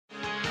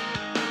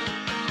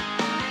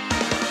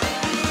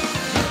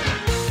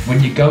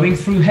When you're going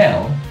through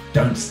hell,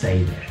 don't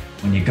stay there.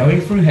 When you're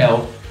going through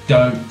hell,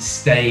 don't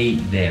stay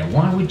there.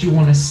 Why would you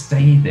want to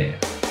stay there?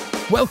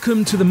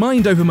 Welcome to the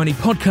Mind Over Money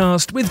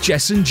podcast with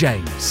Jess and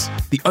James,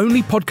 the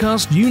only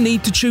podcast you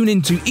need to tune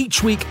into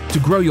each week to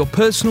grow your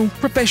personal,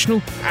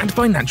 professional, and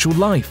financial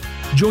life.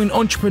 Join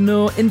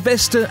entrepreneur,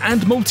 investor,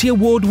 and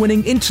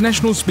multi-award-winning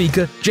international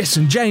speaker Jess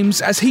and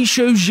James as he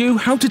shows you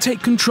how to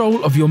take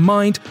control of your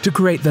mind to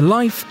create the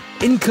life,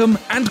 income,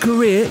 and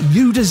career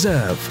you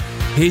deserve.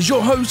 Here's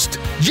your host,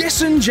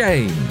 Jess and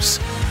James.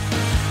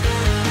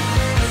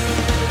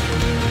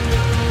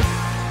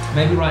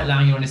 Maybe right now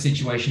you're in a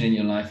situation in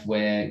your life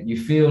where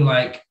you feel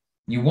like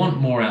you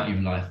want more out of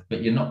your life,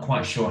 but you're not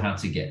quite sure how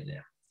to get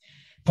there.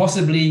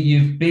 Possibly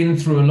you've been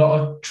through a lot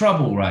of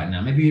trouble right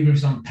now. Maybe you've been through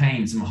some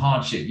pain, some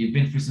hardship. You've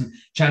been through some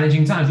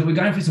challenging times, but we're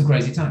going through some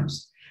crazy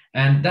times.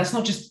 And that's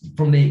not just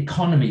from the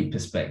economy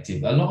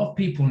perspective. A lot of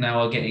people now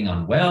are getting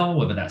unwell,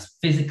 whether that's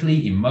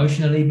physically,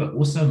 emotionally, but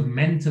also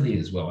mentally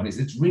as well. And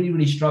it's really,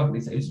 really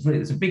struggling.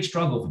 It's a big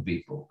struggle for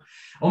people.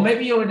 Or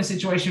maybe you're in a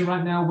situation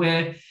right now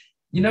where,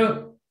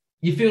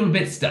 you feel a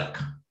bit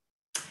stuck.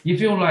 You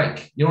feel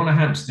like you're on a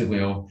hamster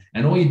wheel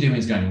and all you're doing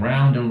is going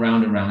round and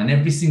round and round. And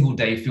every single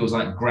day feels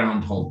like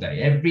Groundhog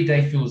Day. Every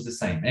day feels the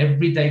same.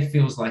 Every day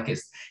feels like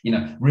it's,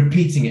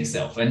 repeating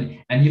itself.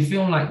 And you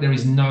feel like there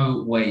is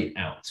no way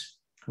out.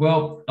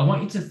 Well, I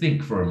want you to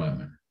think for a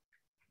moment.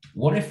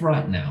 What if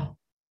right now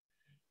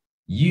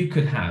you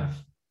could have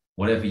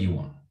whatever you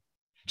want?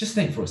 Just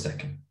think for a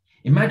second.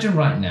 Imagine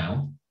right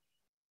now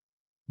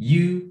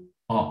you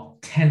are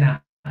 10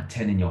 out of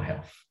 10 in your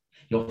health.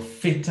 You're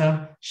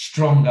fitter,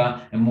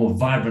 stronger, and more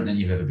vibrant than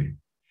you've ever been.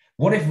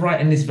 What if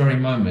right in this very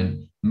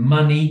moment,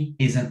 money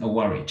isn't a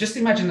worry? Just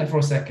imagine that for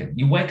a second.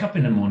 You wake up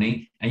in the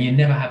morning and you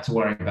never have to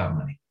worry about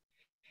money.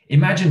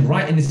 Imagine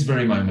right in this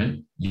very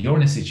moment, you're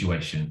in a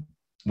situation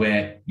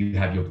where you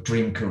have your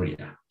dream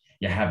career.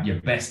 You have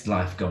your best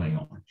life going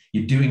on.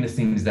 You're doing the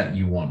things that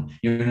you want.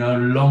 You're no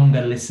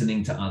longer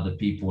listening to other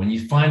people and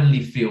you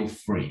finally feel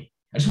free.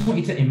 I just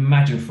want you to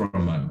imagine for a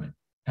moment.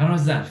 How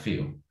does that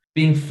feel?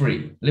 Being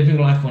free, living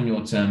life on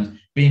your terms,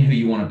 being who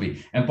you want to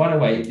be. And by the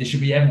way,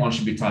 everyone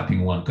should be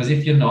typing 1, because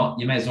if you're not,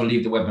 you may as well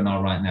leave the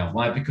webinar right now.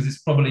 Why? Because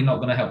it's probably not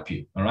going to help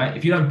you. All right.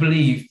 If you don't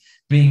believe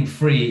being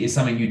free is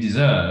something you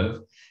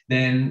deserve,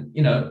 then,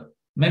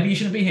 maybe you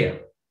shouldn't be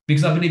here,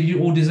 because I believe you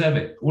all deserve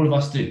it. All of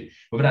us do.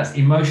 Whether that's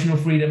emotional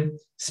freedom,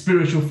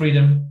 spiritual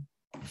freedom,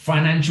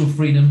 financial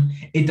freedom,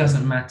 it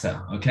doesn't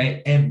matter.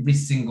 Okay. Every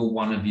single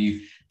one of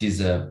you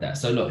deserve that.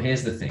 So look,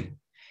 here's the thing.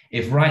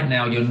 If right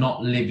now you're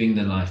not living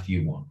the life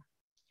you want,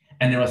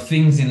 and there are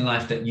things in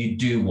life that you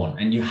do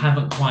want and you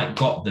haven't quite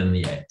got them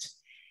yet,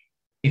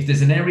 if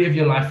there's an area of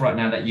your life right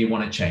now that you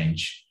want to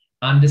change,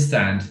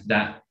 understand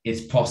that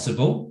it's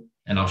possible.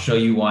 And I'll show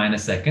you why in a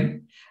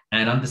second.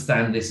 And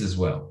understand this as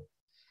well.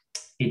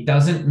 It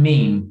doesn't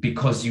mean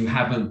because you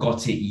haven't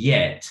got it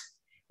yet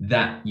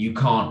that you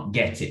can't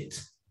get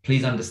it.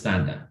 Please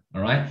understand that.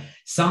 All right.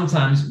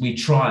 Sometimes we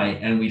try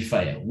and we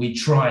fail. We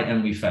try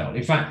and we fail.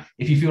 In fact,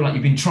 if you feel like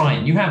you've been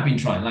trying, you have been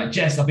trying. Like,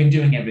 Jess, I've been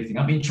doing everything.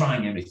 I've been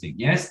trying everything.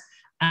 Yes,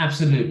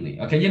 absolutely.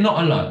 Okay. You're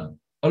not alone.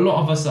 A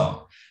lot of us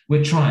are.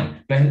 We're trying.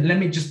 But let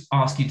me just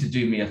ask you to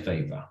do me a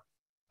favor.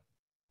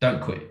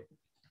 Don't quit.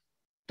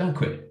 Don't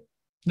quit.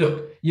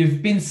 Look,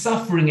 you've been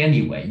suffering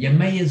anyway. You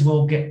may as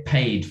well get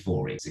paid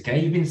for it.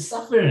 Okay. You've been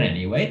suffering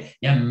anyway.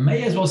 You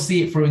may as well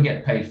see it through and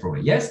get paid for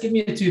it. Yes. Give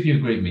me a 2 if you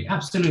agree with me.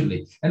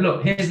 Absolutely. And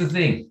look, here's the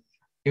thing.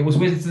 It was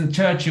Winston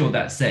Churchill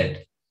that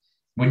said,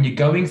 when you're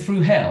going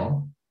through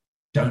hell,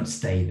 don't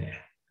stay there.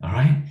 All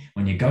right.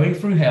 When you're going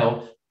through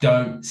hell,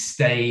 don't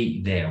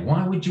stay there.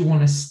 Why would you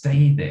want to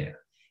stay there?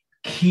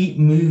 Keep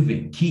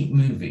moving, keep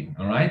moving.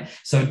 All right.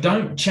 So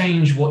don't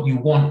change what you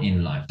want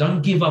in life.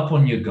 Don't give up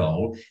on your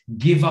goal.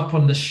 Give up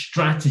on the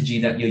strategy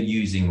that you're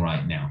using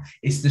right now.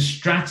 It's the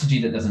strategy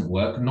that doesn't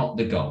work, not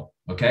the goal.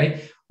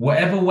 Okay.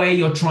 Whatever way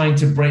you're trying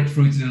to break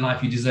through to the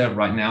life you deserve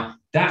right now,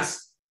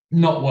 that's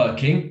not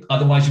working.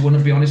 Otherwise, you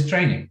wouldn't be on this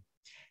training.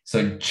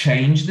 So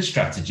change the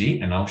strategy,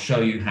 and I'll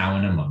show you how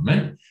in a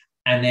moment.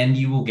 And then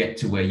you will get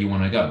to where you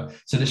want to go.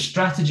 So the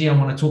strategy I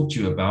want to talk to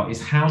you about is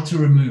how to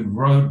remove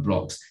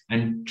roadblocks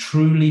and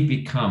truly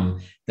become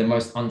the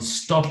most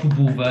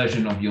unstoppable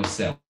version of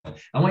yourself.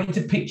 I want you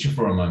to picture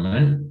for a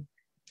moment,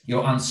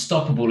 you're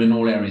unstoppable in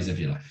all areas of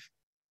your life,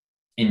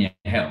 in your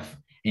health,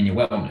 in your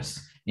wellness,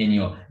 in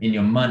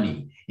your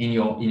money, in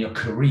your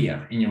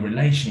career, in your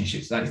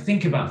relationships. Like,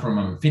 think about for a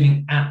moment,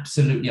 feeling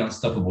absolutely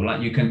unstoppable,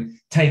 like you can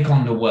take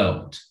on the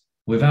world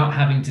without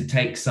having to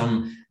take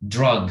some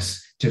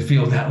drugs to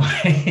feel that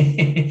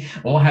way,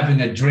 or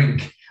having a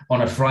drink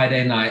on a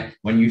Friday night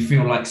when you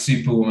feel like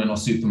Superwoman or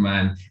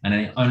Superman, and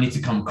then only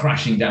to come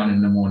crashing down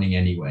in the morning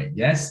anyway.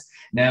 Yes.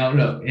 Now,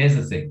 look, here's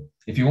the thing.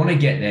 If you want to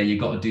get there,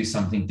 you've got to do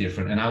something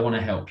different. And I want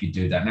to help you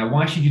do that. Now,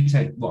 why should you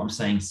take what I'm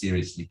saying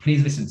seriously?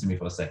 Please listen to me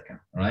for a second.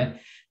 All right.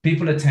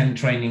 People attend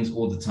trainings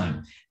all the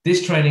time.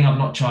 This training, I've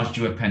not charged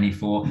you a penny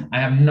for. I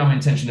have no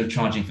intention of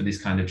charging for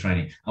this kind of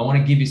training. I want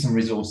to give you some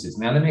resources.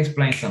 Now, let me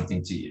explain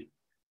something to you.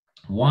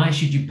 Why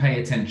should you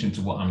pay attention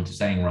to what I'm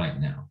saying right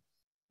now?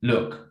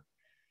 look,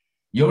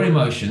 your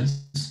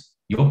emotions,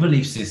 your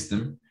belief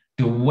system,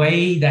 the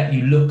way that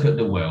you look at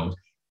the world,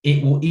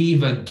 it will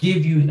either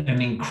give you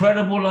an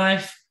incredible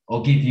life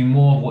or give you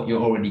more of what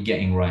you're already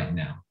getting right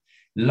now.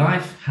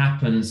 Life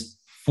happens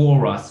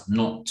for us,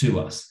 not to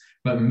us.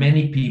 But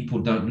many people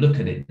don't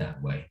look at it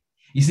that way.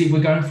 You see,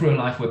 we're going through a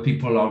life where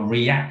people are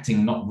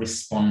reacting, not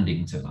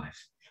responding to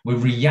life. We're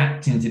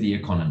reacting to the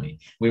economy.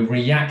 We're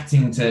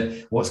reacting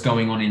to what's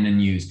going on in the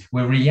news.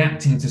 We're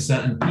reacting to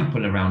certain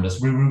people around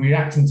us. We're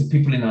reacting to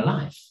people in our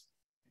life.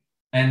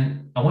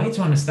 And I want you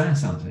to understand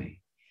something.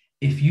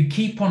 If you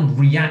keep on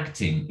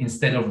reacting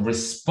instead of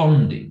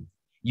responding,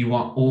 you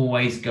are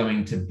always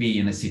going to be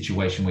in a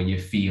situation where you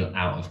feel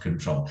out of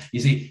control. You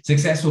see,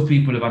 successful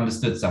people have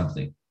understood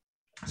something.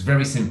 It's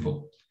very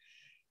simple.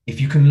 If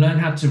you can learn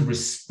how to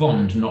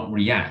respond, not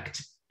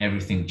react,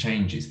 everything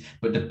changes.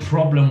 But the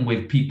problem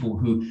with people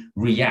who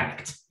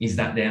react is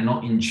that they're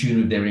not in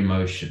tune with their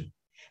emotion.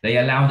 They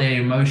allow their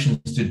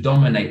emotions to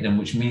dominate them,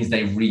 which means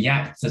they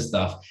react to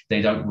stuff,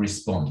 they don't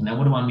respond. Now,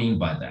 what do I mean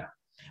by that?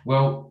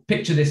 Well,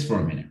 picture this for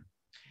a minute.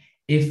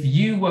 If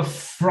you were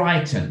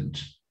frightened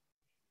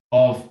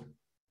of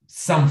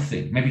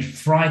something, maybe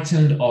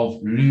frightened of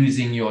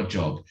losing your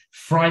job,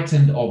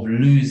 frightened of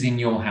losing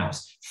your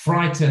house,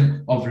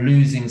 frightened of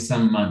losing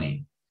some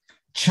money,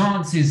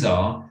 chances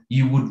are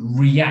you would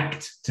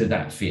react to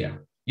that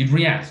fear. You'd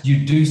react,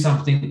 you'd do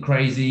something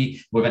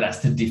crazy, whether that's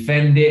to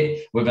defend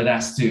it, whether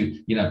that's to,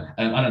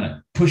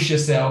 push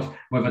yourself,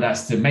 whether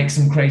that's to make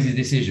some crazy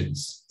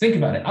decisions. Think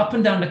about it, up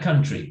and down the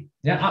country.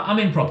 Yeah, I'm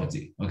in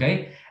property,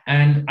 okay?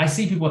 And I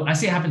see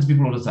it happen to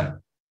people all the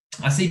time.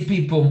 I see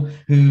people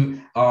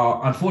who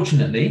are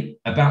unfortunately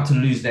about to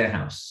lose their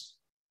house,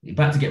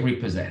 about to get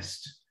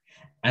repossessed.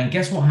 And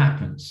guess what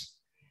happens?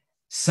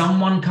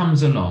 Someone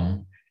comes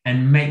along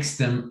and makes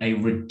them a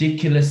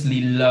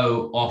ridiculously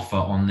low offer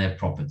on their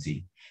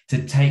property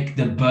to take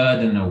the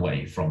burden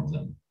away from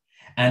them.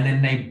 And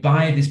then they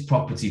buy this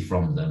property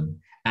from them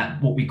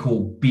at what we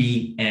call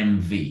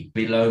BMV,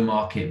 below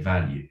market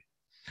value.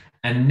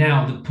 And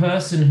now the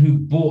person who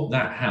bought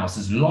that house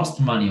has lost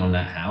money on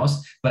that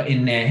house, but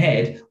in their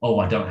head,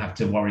 I don't have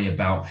to worry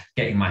about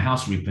getting my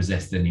house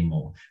repossessed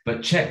anymore.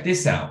 But check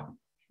this out.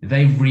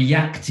 They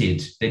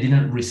reacted. They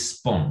didn't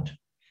respond.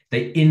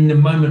 They, in the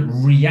moment,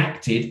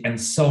 reacted and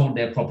sold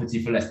their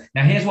property for less.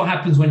 Now, here's what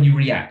happens when you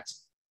react.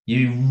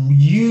 You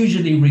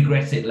usually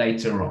regret it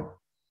later on.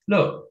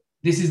 Look,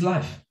 this is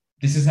life.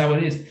 This is how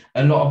it is.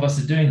 A lot of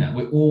us are doing that.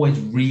 We're always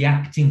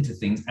reacting to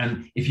things.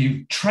 And if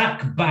you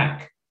track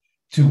back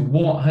to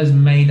what has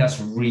made us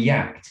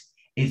react,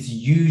 it's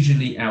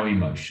usually our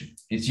emotion.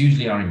 It's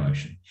usually our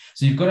emotion.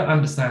 So you've got to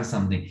understand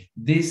something.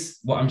 This,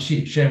 what I'm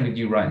sharing with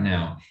you right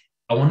now,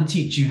 I want to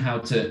teach you how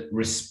to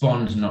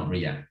respond, not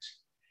react.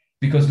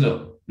 Because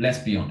look, let's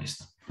be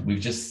honest. We've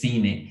just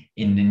seen it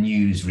in the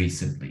news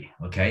recently,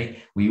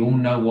 okay? We all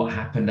know what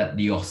happened at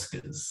the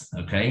Oscars,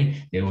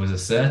 okay? There was a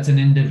certain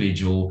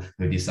individual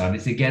who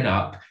decided to get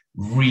up,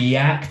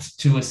 react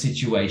to a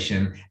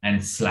situation,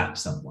 and slap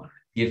someone.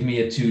 Give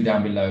me a 2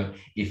 down below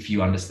if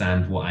you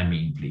understand what I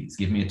mean, please.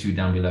 Give me a 2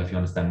 down below if you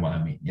understand what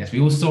I mean. Yes, we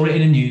all saw it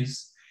in the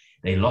news.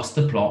 They lost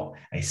the plot.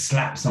 They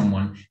slapped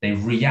someone. They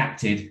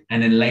reacted.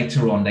 And then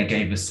later on, they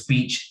gave a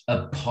speech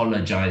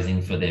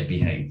apologizing for their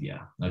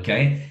behavior.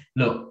 Okay?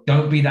 Look,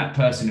 don't be that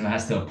person who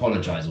has to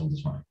apologize all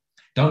the time.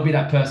 Don't be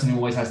that person who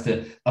always has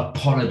to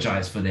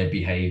apologize for their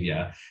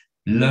behavior.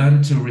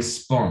 Learn to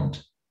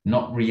respond,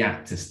 not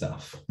react to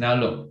stuff. Now,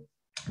 look,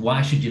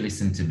 why should you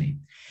listen to me?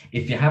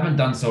 If you haven't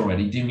done so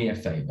already, do me a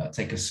favor,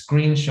 take a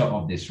screenshot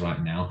of this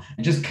right now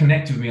and just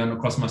connect with me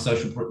across my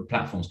social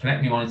platforms.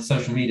 Connect me on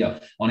social media,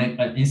 on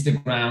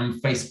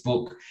Instagram,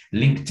 Facebook,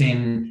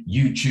 LinkedIn,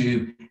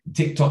 YouTube,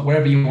 TikTok,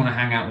 wherever you want to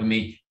hang out with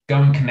me.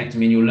 Go and connect with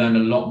me and you'll learn a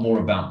lot more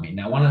about me.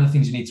 Now, one of the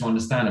things you need to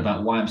understand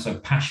about why I'm so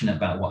passionate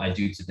about what I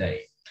do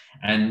today,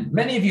 and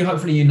many of you,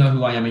 hopefully you know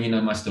who I am and you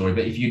know my story,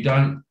 but if you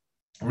don't,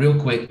 real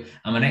quick,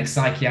 I'm an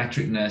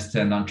ex-psychiatric nurse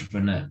turned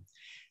entrepreneur,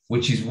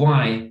 which is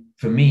why,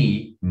 for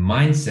me,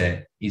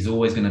 mindset is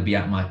always going to be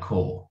at my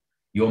core.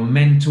 Your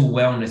mental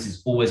wellness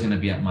is always going to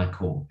be at my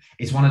core.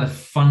 It's one of the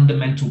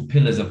fundamental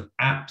pillars of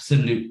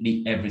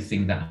absolutely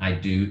everything that I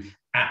do,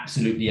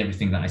 absolutely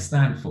everything that I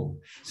stand for.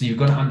 So you've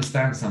got to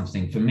understand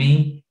something. For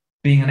me,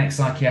 being an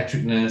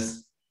ex-psychiatric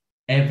nurse,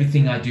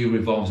 everything I do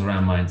revolves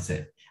around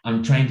mindset.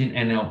 I'm trained in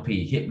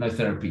NLP,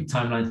 hypnotherapy,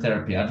 timeline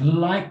therapy. I'd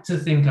like to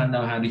think I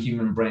know how the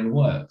human brain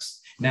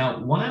works. Now,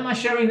 why am I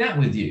sharing that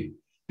with you?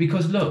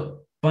 Because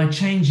look, by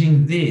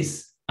changing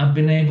this, I've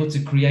been able to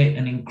create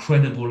an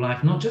incredible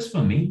life, not just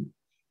for me.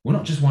 We're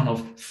not just one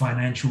of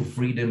financial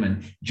freedom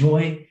and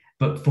joy,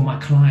 but for my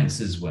clients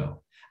as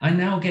well. I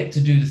now get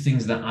to do the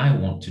things that I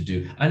want to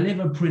do. I live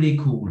a pretty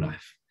cool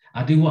life.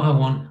 I do what I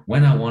want,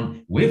 when I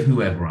want, with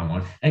whoever I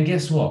want. And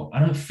guess what? I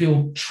don't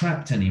feel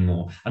trapped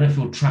anymore. I don't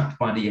feel trapped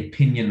by the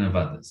opinion of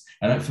others.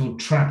 I don't feel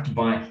trapped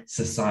by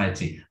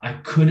society. I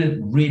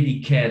couldn't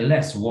really care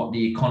less what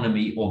the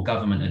economy or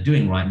government are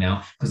doing right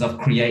now because I've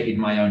created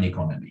my own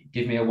economy.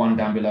 Give me a 1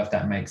 down below if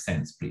that makes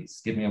sense,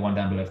 please. Give me a 1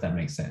 down below if that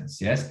makes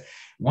sense. Yes.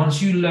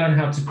 Once you learn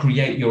how to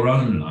create your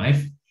own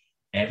life,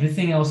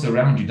 everything else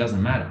around you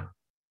doesn't matter,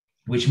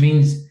 which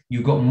means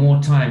you've got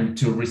more time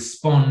to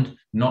respond,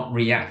 not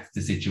react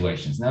to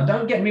situations. Now,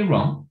 don't get me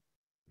wrong.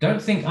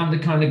 Don't think I'm the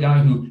kind of guy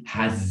who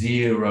has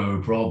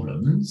zero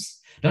problems.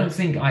 Don't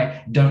think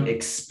I don't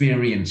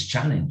experience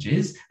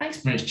challenges. I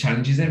experience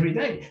challenges every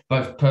day,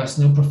 both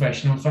personal,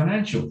 professional, and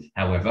financial.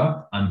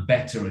 However, I'm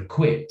better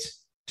equipped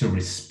to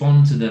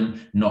respond to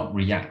them, not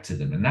react to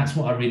them. And that's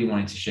what I really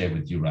wanted to share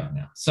with you right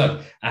now.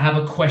 So I have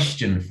a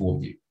question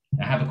for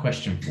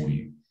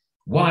you.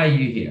 Why are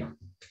you here?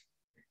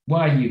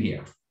 Why are you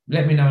here?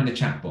 Let me know in the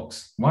chat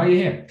box. Why are you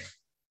here?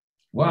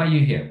 Why are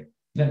you here?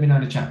 Let me know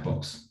in the chat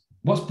box.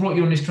 What's brought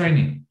you on this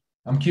training?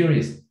 I'm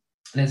curious.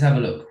 Let's have a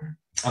look.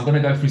 I'm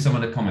going to go through some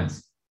of the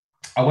comments.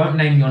 I won't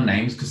name your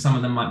names because some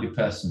of them might be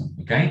personal,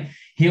 okay?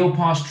 Heal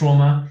past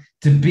trauma,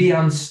 to be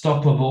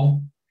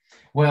unstoppable.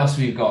 What else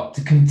we've got?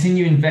 To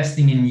continue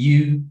investing in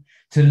you,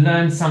 to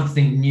learn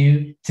something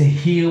new, to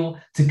heal,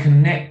 to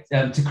connect,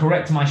 to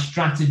correct my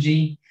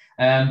strategy,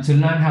 to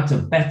learn how to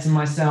better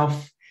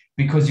myself,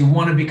 because you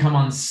want to become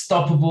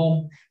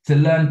unstoppable, to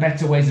learn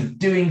better ways of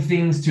doing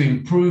things, to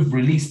improve,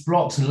 release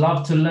blocks,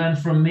 love to learn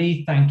from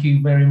me. Thank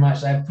you very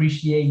much. I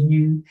appreciate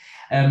you.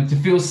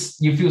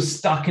 You feel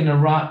stuck in a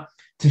rut,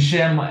 to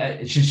share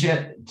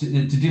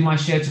to do my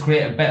share, to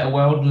create a better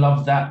world.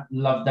 Love that.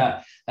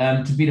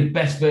 To be the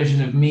best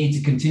version of me,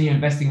 to continue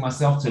investing in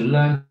myself, to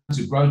learn,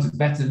 to grow, to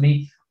better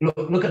me.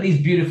 Look at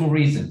these beautiful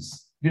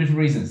reasons. Beautiful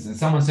reasons. And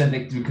someone said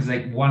that because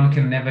one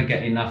can never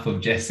get enough of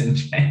Jess and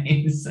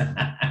James.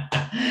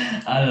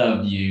 I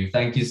love you.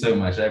 Thank you so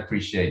much. I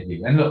appreciate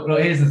you. And look,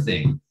 here's the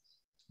thing.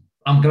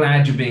 I'm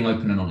glad you're being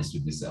open and honest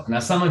with yourself. Now,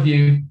 some of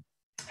you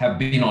have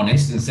been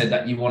honest and said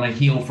that you want to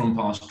heal from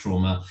past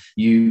trauma.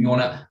 You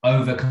want to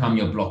overcome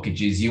your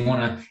blockages. You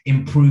want to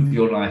improve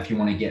your life. You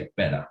want to get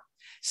better.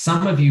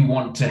 Some of you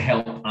want to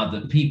help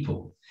other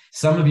people.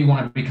 Some of you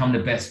want to become the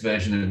best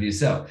version of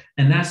yourself.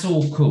 And that's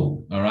all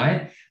cool. All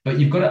right. But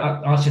you've got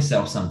to ask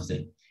yourself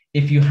something.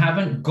 If you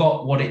haven't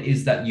got what it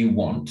is that you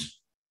want,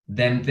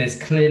 then there's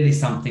clearly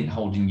something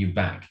holding you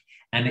back.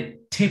 And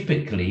it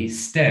typically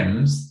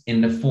stems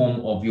in the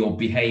form of your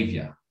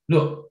behavior.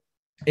 Look,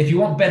 if you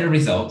want better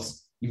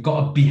results, you've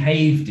got to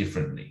behave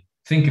differently.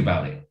 Think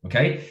about it.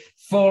 Okay.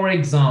 For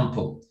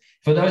example,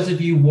 for those of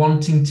you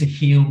wanting to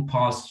heal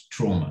past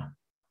trauma,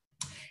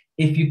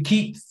 if you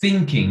keep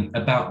thinking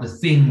about the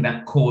thing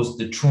that caused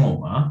the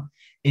trauma,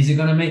 is it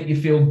going to make you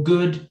feel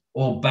good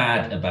or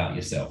bad about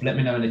yourself? Let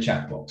me know in the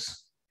chat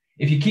box.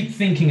 If you keep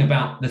thinking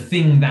about the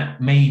thing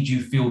that made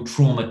you feel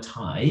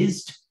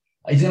traumatized,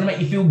 is it going to make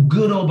you feel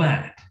good or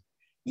bad?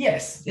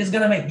 Yes, it's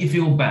going to make you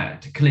feel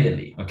bad,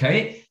 clearly.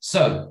 Okay.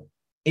 So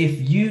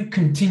if you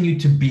continue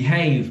to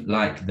behave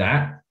like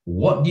that,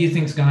 what do you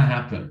think is going to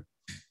happen?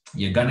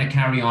 You're going to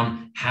carry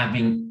on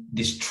having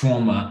this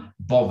trauma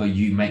bother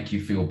you, make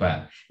you feel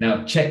bad.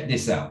 Now, check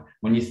this out.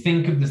 When you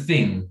think of the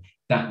thing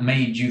that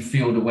made you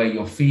feel the way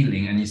you're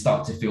feeling and you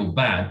start to feel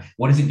bad,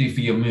 what does it do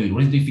for your mood? What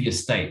does it do for your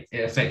state?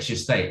 It affects your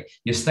state.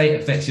 Your state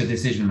affects your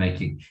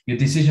decision-making. Your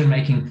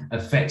decision-making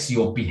affects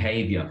your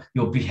behavior.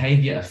 Your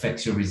behavior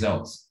affects your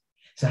results.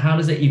 So how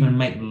does it even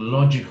make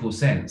logical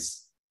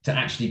sense to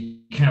actually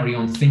carry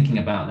on thinking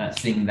about that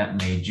thing that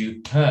made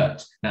you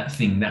hurt, that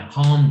thing that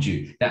harmed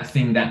you, that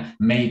thing that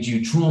made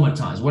you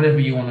traumatized, whatever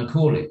you want to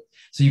call it?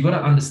 So you've got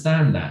to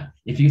understand that.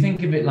 If you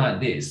think of it like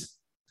this,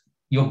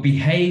 your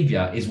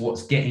behavior is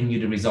what's getting you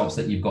the results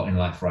that you've got in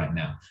life right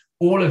now.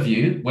 All of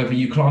you, whether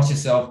you class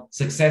yourself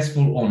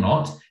successful or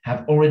not,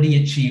 have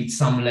already achieved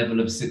some level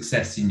of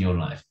success in your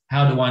life.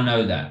 How do I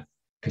know that?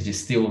 Because you're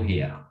still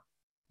here.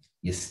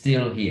 You're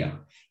still here.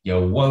 You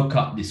woke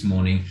up this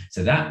morning,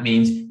 so that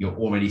means you're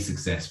already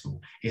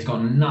successful. It's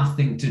got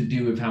nothing to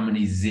do with how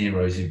many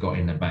zeros you've got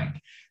in the bank.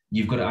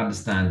 You've got to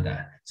understand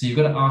that. So you've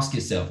got to ask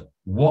yourself,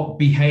 what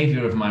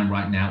behavior of mine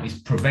right now is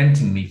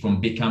preventing me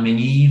from becoming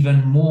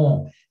even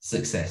more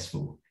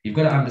successful? You've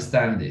got to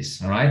understand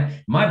this, all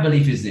right? My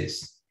belief is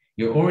this: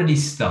 you're already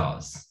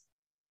stars.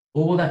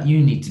 All that you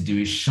need to do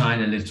is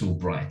shine a little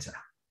brighter.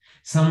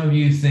 Some of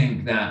you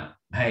think that,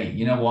 hey,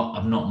 you know what?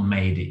 I've not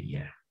made it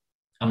yet.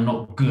 I'm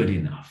not good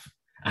enough.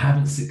 I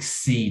haven't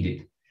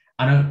succeeded.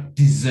 I don't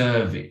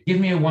deserve it. Give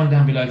me a 1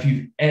 down below if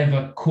you've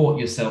ever caught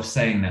yourself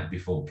saying that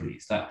before,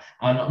 please. That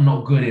I'm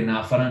not good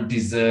enough. I don't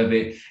deserve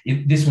it.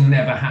 This will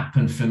never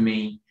happen for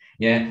me.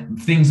 Yeah,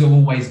 things are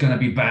always going to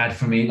be bad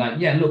for me. Like,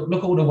 yeah,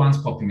 look all the ones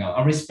popping up.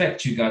 I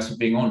respect you guys for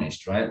being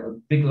honest, right?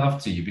 Big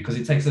love to you, because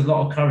it takes a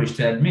lot of courage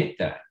to admit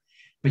that.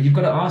 But you've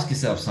got to ask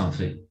yourself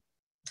something.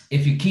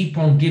 If you keep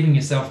on giving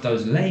yourself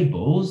those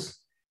labels,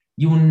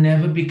 you will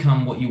never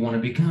become what you want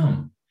to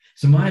become.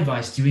 So my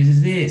advice to you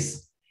is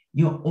this: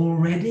 you're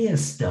already a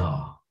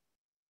star.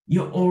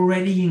 You're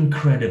already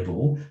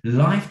incredible.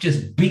 Life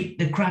just beat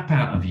the crap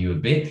out of you a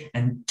bit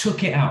and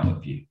took it out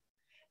of you.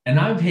 And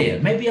I'm here.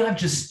 Maybe I've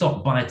just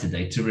stopped by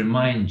today to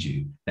remind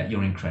you that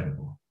you're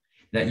incredible,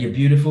 that you're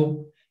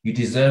beautiful, you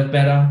deserve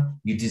better,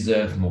 you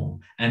deserve more.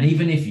 And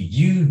even if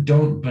you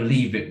don't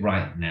believe it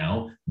right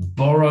now,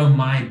 borrow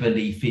my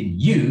belief in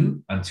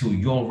you until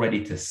you're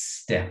ready to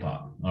step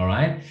up. All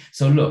right.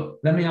 So look,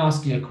 let me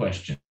ask you a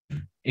question.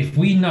 If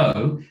we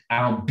know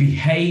our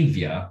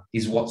behavior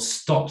is what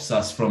stops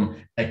us from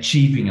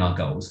achieving our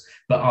goals,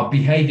 but our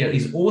behavior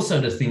is also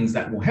the things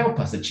that will help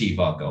us achieve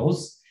our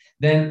goals,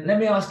 then let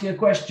me ask you a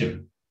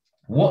question.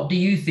 What do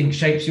you think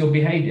shapes your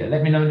behavior?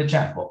 Let me know in the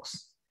chat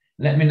box.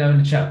 Let me know in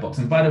the chat box.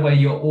 And by the way,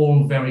 you're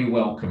all very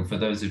welcome for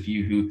those of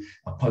you who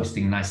are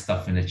posting nice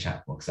stuff in the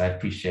chat box. I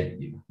appreciate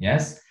you.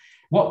 Yes.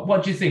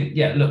 What do you think?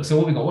 Yeah, look, so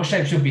what we got, what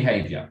shapes your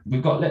behavior?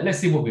 We've got, let's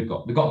see what we've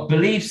got. We've got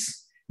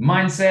beliefs,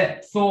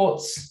 mindset,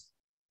 thoughts.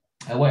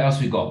 What else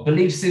we got?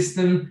 Belief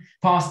system,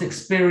 past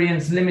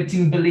experience,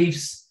 limiting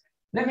beliefs.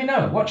 Let me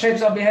know what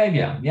shapes our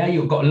behavior. Yeah,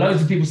 you've got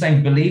loads of people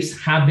saying beliefs,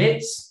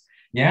 habits.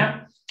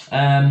 Yeah.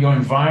 Your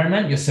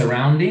environment, your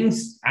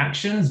surroundings,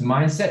 actions,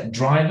 mindset,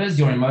 drivers,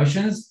 your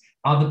emotions,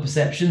 other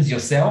perceptions,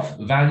 yourself,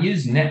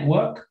 values,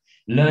 network,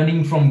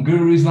 learning from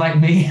gurus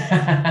like me.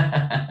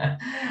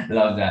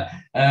 Love that.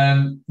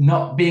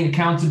 Not being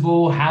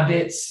accountable,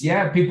 habits.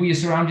 Yeah, people you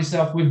surround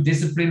yourself with,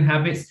 discipline,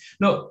 habits.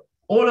 Look,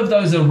 all of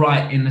those are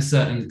right in a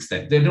certain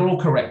extent. They're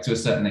all correct to a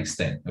certain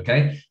extent,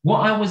 okay? What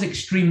I was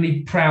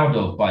extremely proud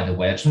of, by the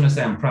way, I just want to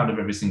say I'm proud of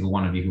every single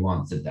one of you who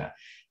answered that.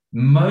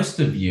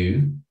 Most of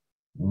you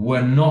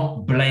were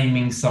not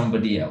blaming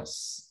somebody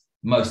else.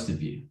 Most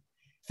of you.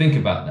 Think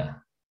about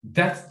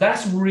that.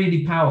 That's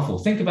really powerful.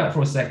 Think about it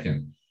for a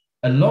second.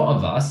 A lot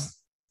of us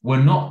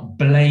were not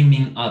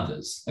blaming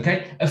others,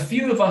 okay? A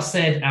few of us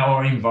said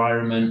our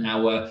environment,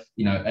 our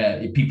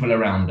people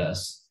around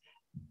us.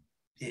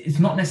 It's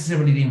not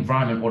necessarily the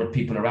environment or the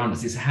people around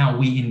us. It's how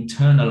we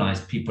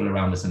internalize people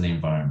around us and the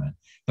environment.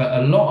 But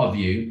a lot of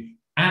you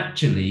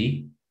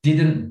actually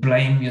didn't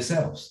blame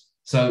yourselves.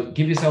 So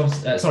give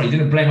yourselves,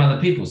 didn't blame other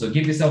people. So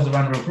give yourselves a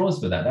round of applause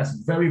for that. That's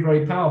very,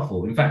 very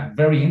powerful. In fact,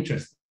 very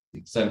interesting.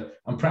 So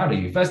I'm proud of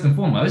you. First and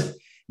foremost,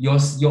 you're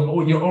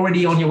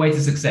already on your way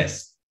to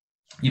success.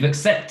 You've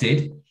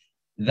accepted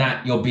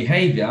that your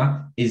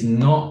behavior is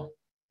not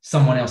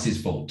someone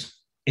else's fault.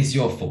 It's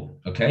your fault,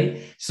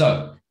 okay?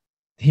 So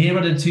here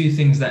are the two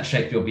things that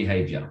shape your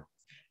behavior: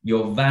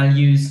 your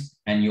values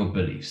and your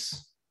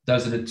beliefs.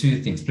 Those are the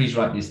two things. Please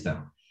write this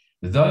down.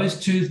 Those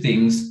two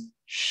things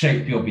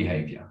shape your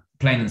behavior,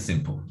 plain and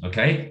simple,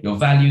 okay? Your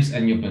values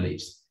and your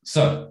beliefs.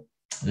 So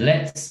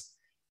let's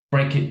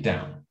break it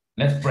down.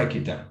 Let's break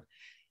it down.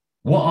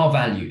 What are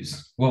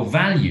values? Well,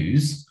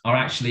 values are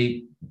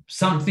actually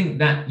something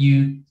that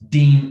you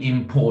deem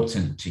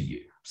important to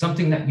you,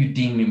 something that you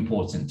deem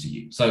important to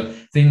you. So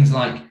things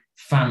like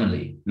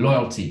family,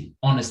 loyalty,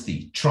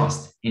 honesty,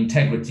 trust,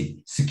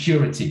 integrity,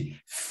 security,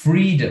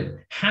 freedom,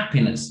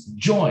 happiness,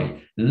 joy,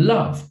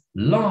 love,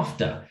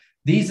 laughter.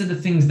 These are the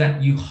things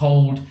that you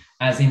hold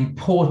as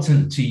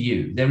important to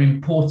you. They're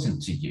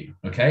important to you,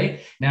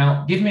 okay?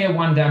 Now, give me a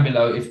 1 down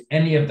below if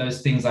any of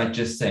those things I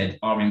just said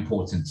are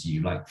important to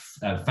you, like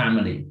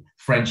family,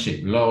 friendship,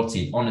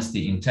 loyalty,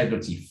 honesty,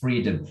 integrity,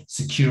 freedom,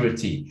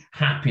 security,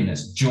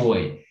 happiness,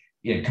 joy,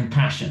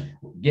 compassion.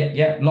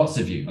 Yeah, lots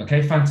of you,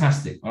 okay?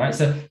 Fantastic, all right?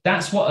 So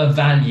that's what a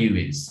value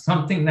is,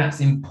 something that's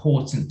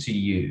important to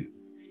you,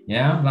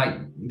 yeah? Like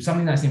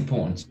something that's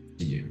important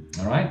to you,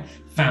 all right?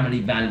 Family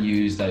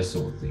values, those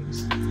sort of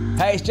things.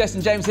 Hey, it's Jess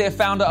and James here,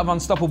 founder of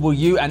Unstoppable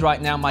You, and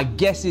right now my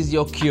guess is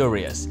you're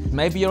curious.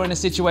 Maybe you're in a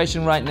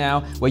situation right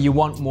now where you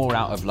want more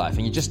out of life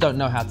and you just don't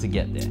know how to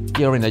get there.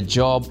 You're in a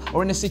job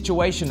or in a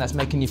situation that's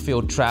making you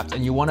feel trapped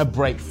and you want to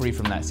break free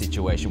from that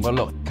situation. Well,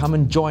 look, come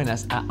and join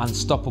us at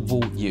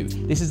Unstoppable You.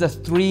 This is a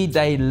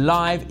 3-day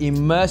live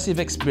immersive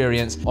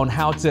experience on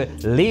how to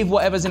leave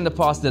whatever's in the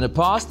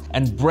past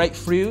and break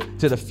through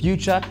to the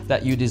future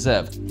that you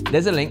deserve.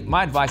 There's a link.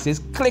 My advice is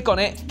click on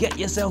it, get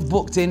yourself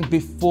booked in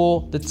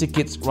before the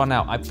tickets run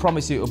out. I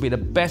promise you it'll be the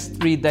best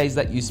 3 days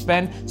that you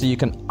spend so you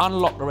can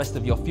unlock the rest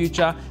of your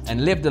future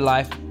and live the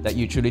life that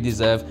you truly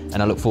deserve.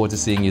 And I look forward to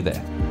seeing you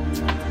there.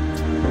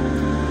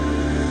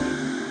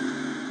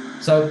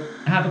 So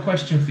I have a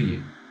question for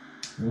you.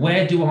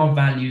 Where do our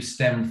values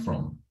stem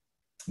from?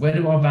 Where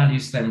do our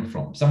values stem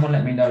from? Someone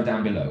let me know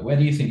down below. Where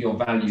do you think your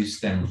values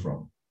stem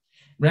from?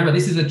 Remember,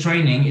 this is a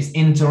training. It's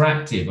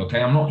interactive,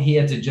 okay? I'm not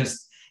here to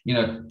just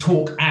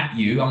talk at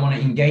you. I want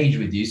to engage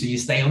with you so you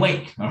stay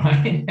awake, all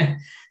right?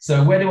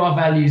 So where do our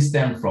values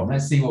stem from?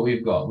 Let's see what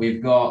we've got.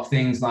 We've got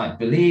things like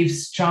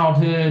beliefs,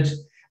 childhood,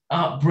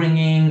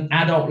 upbringing,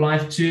 adult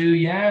life too,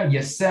 yeah,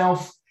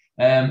 yourself,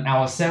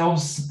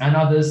 ourselves and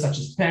others, such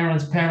as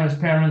parents,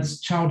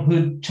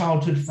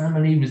 childhood,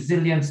 family,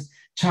 resilience,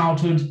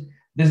 childhood.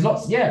 There's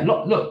lots, yeah,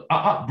 look,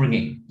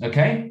 upbringing,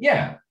 okay?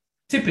 Yeah,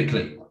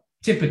 typically,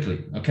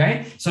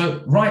 okay?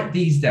 So write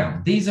these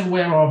down. These are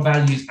where our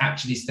values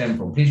actually stem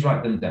from. Please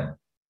write them down.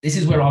 This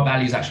is where our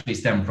values actually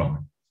stem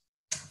from.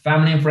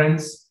 Family and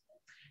friends,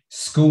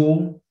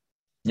 school,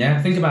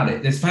 Yeah, think about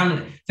it. There's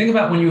family. Think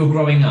about when you were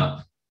growing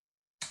up.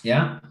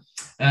 Yeah.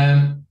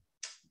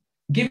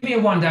 Give me a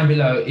one down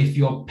below if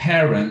your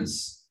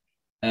parents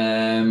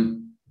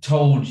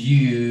told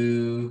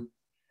you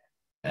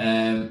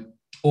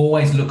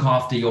always look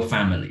after your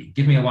family.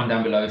 Give me a one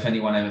down below if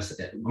anyone ever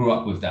grew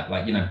up with that.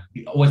 Like,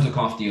 always look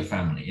after your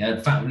family.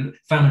 Yeah,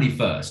 family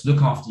first.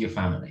 Look after your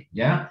family.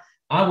 Yeah.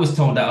 I was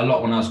told that a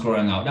lot when I was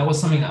growing up. That was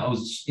something that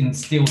was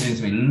instilled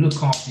into me.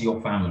 Look after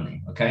your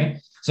family. Okay.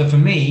 So for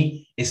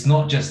me, it's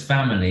not just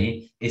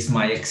family. It's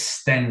my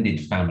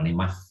extended family,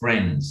 my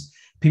friends,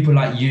 people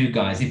like you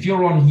guys. If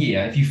you're on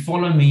here, if you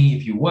follow me,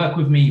 if you work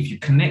with me, if you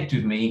connect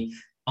with me,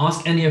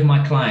 ask any of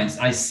my clients.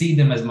 I see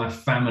them as my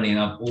family and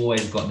I've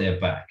always got their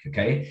back.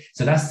 Okay.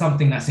 So that's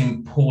something that's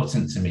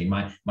important to me,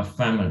 my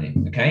family.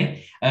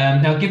 Okay.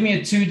 Now give me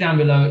a 2 down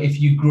below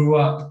if you grew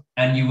up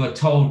and you were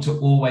told to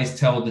always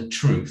tell the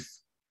truth.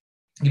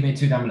 Give me a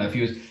 2 down below if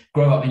you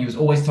grow up and you was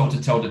always told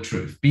to tell the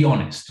truth. Be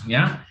honest.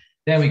 Yeah.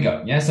 There we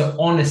go. Yeah. So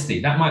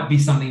honesty, that might be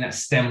something that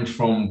stemmed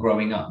from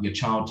growing up, your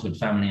childhood,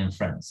 family and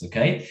friends.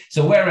 Okay.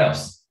 So where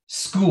else?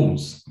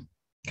 Schools.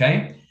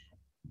 Okay.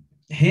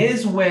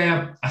 Here's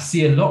where I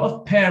see a lot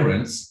of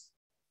parents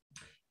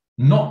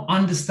not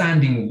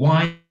understanding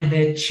why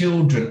their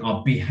children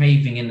are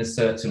behaving in a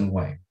certain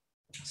way.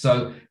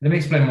 So let me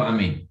explain what I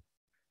mean.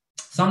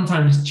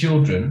 Sometimes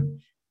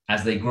children,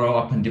 as they grow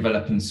up and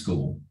develop in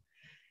school,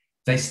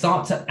 they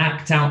start to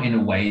act out in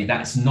a way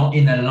that's not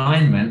in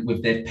alignment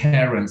with their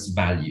parents'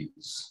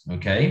 values.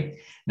 Okay.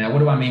 Now, what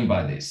do I mean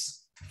by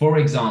this? For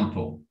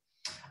example,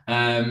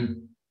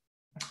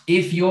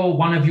 if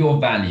one of your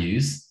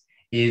values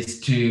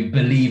is to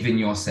believe in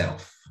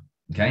yourself,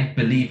 okay?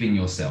 Believe in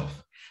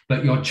yourself,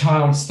 but your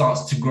child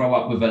starts to grow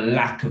up with a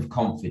lack of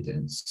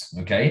confidence,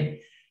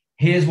 okay?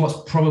 Here's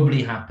what's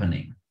probably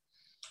happening.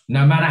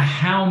 No matter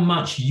how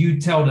much you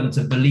tell them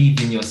to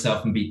believe in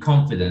yourself and be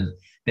confident,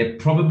 they're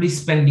probably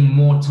spending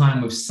more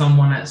time with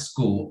someone at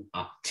school,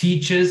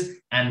 teachers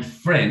and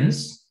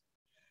friends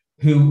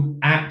who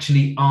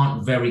actually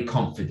aren't very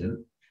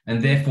confident,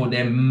 and therefore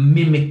they're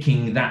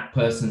mimicking that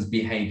person's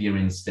behavior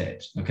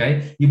instead,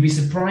 okay? You'd be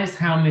surprised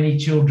how many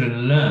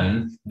children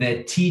learn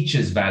their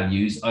teachers'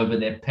 values over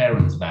their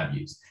parents'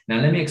 values. Now,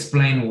 let me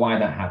explain why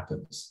that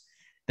happens.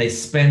 They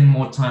spend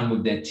more time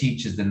with their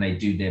teachers than they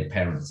do their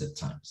parents at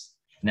times.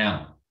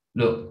 Now,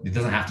 look, it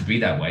doesn't have to be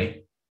that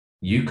way.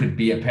 You could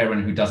be a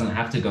parent who doesn't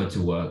have to go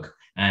to work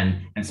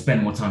and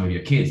spend more time with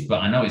your kids,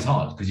 but I know it's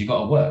hard because you've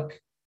got to work.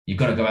 You've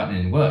got to go out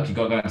and work. You've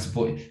got to go out and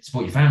support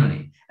your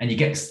family. And you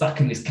get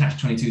stuck in this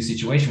catch-22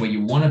 situation where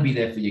you want to be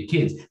there for your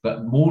kids,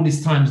 but all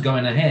this time's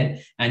going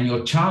ahead and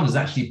your child is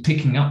actually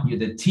picking up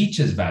the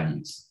teacher's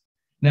values.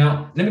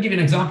 Now, let me give you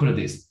an example of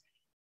this.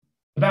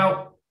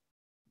 About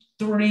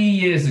 3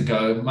 years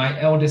ago, my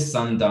eldest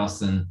son,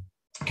 Dawson,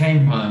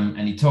 came home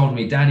and he told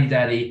me,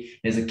 Daddy,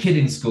 there's a kid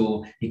in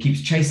school. He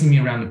keeps chasing me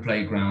around the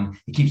playground.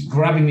 He keeps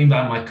grabbing me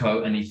by my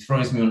coat and he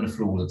throws me on the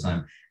floor all the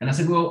time. And I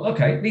said, well,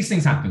 okay, these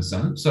things happen,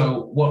 son.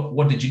 So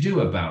what did you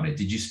do about it?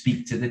 Did you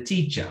speak to the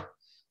teacher?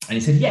 And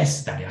he said,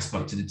 yes, Daddy, I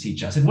spoke to the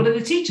teacher. I said, what did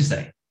the teacher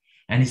say?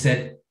 And he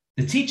said,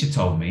 the teacher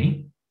told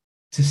me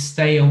to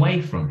stay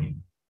away from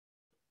him.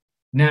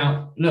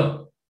 Now,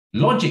 look,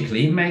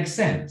 logically, it makes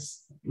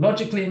sense.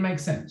 Logically, it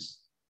makes sense.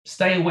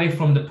 Stay away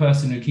from the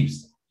person who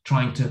keeps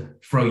trying to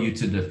throw you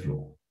to the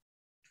floor.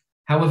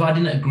 However, I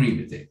didn't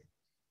agree with it.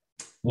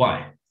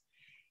 Why?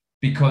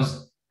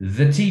 Because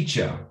the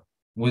teacher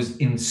was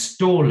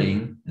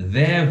installing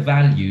their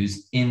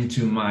values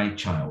into my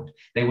child.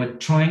 They were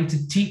trying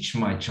to teach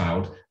my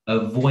child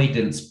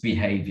avoidance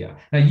behavior.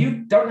 Now,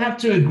 you don't have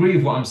to agree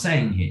with what I'm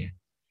saying here,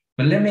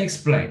 but let me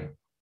explain.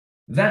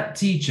 That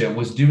teacher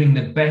was doing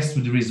the best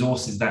with the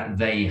resources that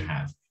they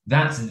have.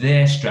 That's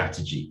their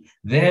strategy.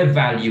 Their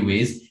value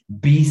is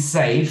be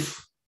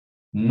safe,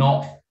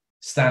 not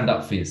stand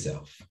up for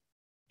yourself.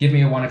 Give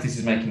me a 1 if this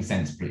is making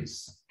sense,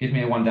 please. Give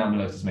me a 1 down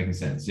below if this is making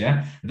sense,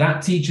 yeah?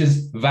 That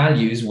teacher's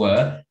values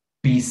were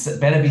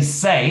better be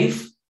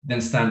safe than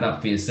stand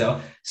up for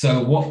yourself.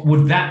 So what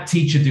would that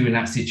teacher do in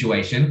that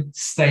situation?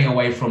 Stay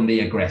away from the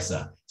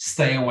aggressor.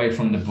 Stay away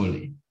from the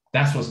bully.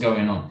 That's what's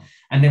going on.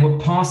 And they were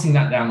passing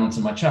that down onto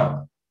my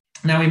child.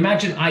 Now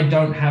imagine I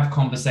don't have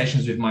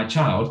conversations with my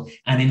child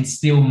and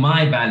instill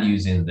my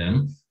values in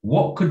them.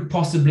 What could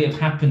possibly have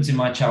happened to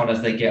my child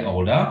as they get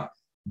older?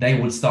 They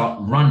would start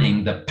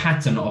running the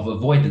pattern of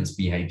avoidance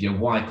behavior.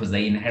 Why? Because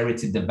they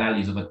inherited the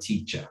values of a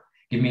teacher.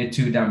 Give me a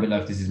 2 down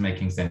below if this is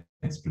making sense,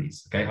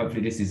 please. Okay,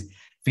 hopefully this is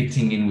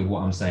fitting in with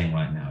what I'm saying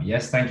right now.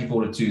 Yes, thank you for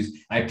all the 2s.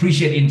 I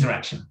appreciate the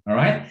interaction. All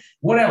right.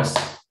 What else?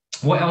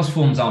 What else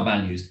forms our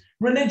values?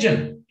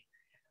 Religion.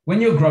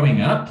 When you're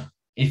growing up,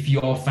 if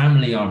your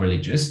family are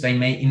religious, they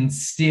may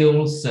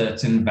instill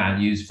certain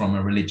values from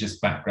a religious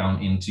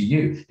background into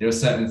you. There are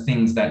certain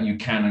things that you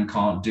can and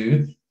can't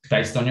do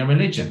based on your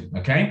religion,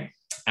 okay?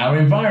 Our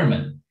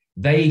environment.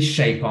 they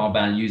shape our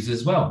values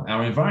as well,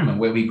 our environment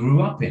where we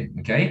grew up in,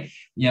 okay?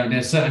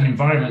 There's certain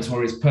environments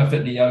where it's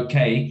perfectly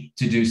okay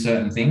to do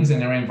certain things,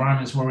 and there are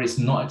environments where it's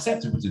not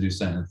acceptable to do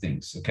certain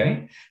things,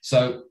 okay?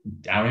 So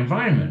our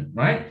environment,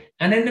 right?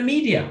 And then the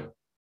media.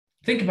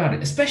 Think about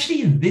it,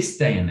 especially in this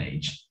day and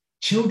age,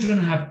 children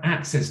have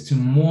access to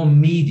more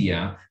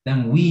media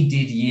than we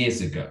did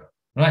years ago.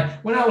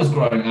 Right? When I was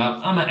growing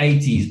up, I'm an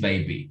 80s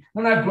baby.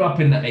 When I grew up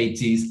in the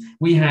 80s,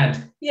 we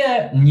had,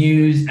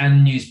 news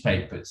and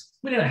newspapers.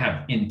 We didn't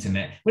have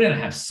internet. We didn't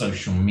have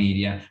social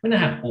media. We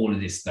didn't have all of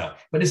this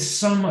stuff. But there's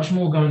so much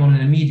more going on in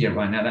the media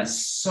right now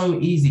that's so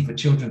easy for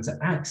children to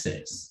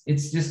access.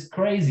 It's just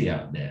crazy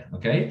out there,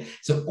 okay?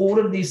 So all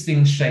of these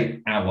things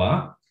shape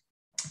our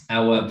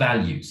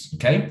values,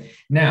 okay?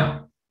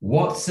 Now,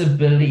 what's a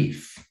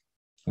belief?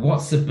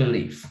 What's a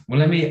belief? Well,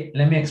 let me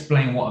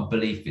explain what a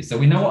belief is. So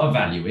we know what a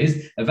value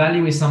is. A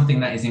value is something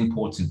that is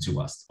important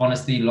to us.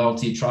 Honesty,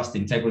 loyalty, trust,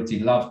 integrity,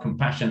 love,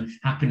 compassion,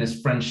 happiness,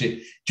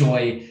 friendship,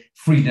 joy,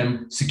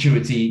 freedom,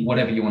 security,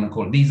 whatever you want to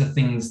call it. These are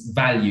things,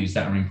 values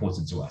that are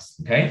important to us,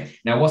 okay?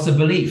 Now, what's a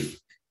belief?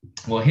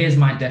 Well, here's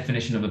my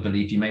definition of a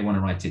belief. You may want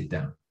to write it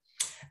down.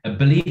 A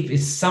belief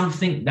is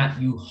something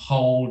that you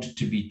hold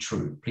to be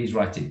true. Please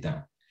write it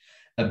down.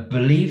 A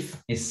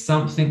belief is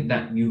something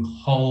that you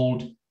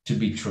hold to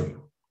be true.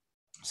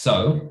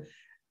 So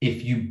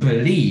if you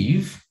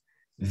believe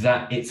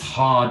that it's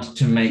hard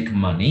to make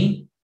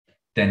money,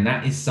 then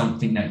that is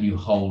something that you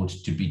hold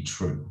to be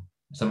true.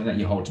 Something that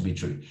you hold to be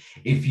true.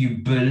 If you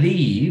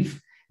believe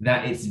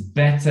that it's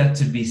better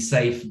to be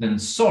safe than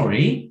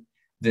sorry,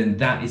 then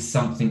that is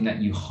something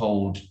that you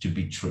hold to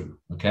be true.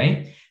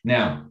 Okay.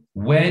 Now,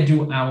 where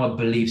do our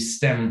beliefs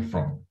stem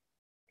from?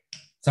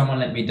 Someone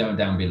let me know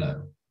down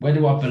below. Where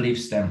do our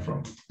beliefs stem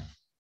from?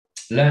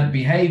 Learned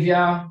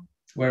behavior.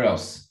 Where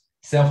else?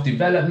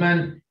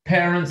 Self-development,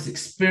 parents'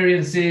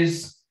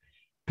 experiences,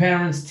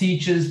 parents,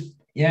 teachers,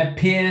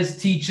 peers,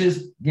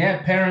 teachers,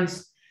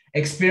 parents'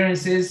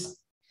 experiences.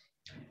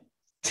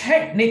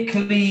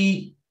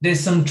 Technically, there's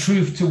some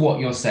truth to what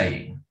you're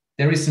saying.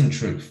 There is some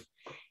truth.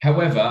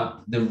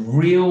 However, the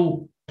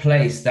real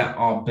place that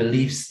our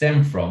beliefs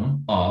stem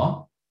from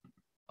are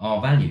our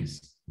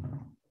values.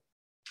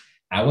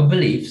 Our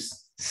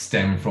beliefs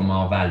stem from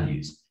our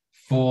values.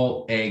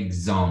 For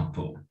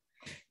example,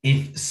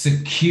 if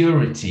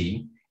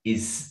security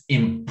is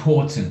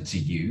important to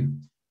you,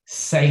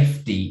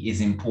 safety is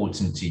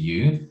important to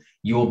you,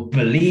 your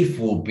belief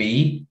will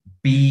be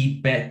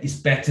it's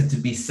better to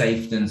be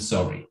safe than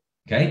sorry.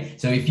 Okay,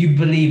 so if you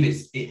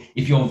believe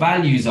if your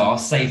values are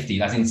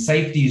safety, as in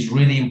safety is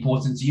really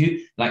important to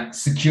you, like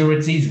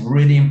security is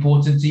really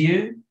important to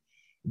you,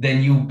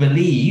 then you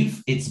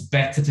believe it's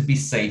better to be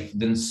safe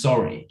than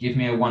sorry. Give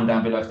me a 1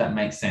 down below if that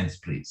makes sense,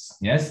 please.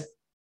 Yes.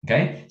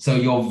 Okay, so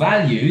your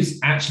values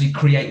actually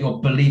create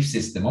your belief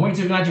system. I want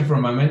you to imagine for a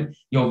moment,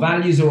 your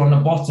values are on the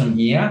bottom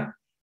here.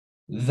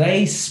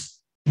 They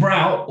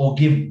sprout or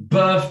give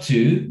birth to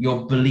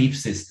your belief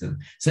system.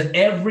 So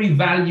every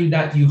value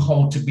that you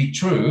hold to be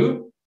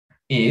true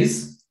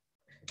is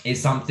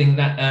something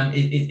that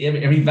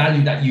every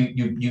value that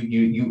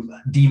you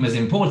deem as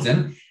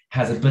important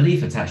has a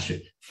belief attached to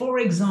it. For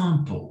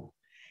example,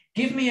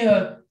 give me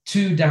a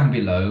 2 down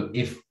below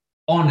if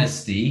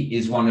honesty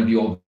is one of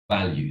your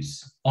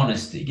values.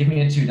 Honesty. Give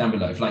me a 2 down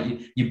below. If like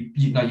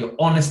you know your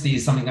honesty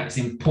is something that's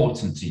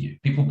important to you.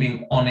 People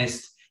being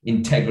honest,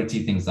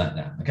 integrity, things like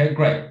that. Okay,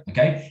 great.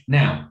 Okay.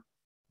 Now,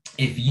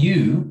 if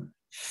you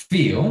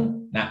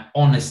feel that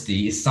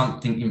honesty is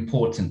something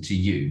important to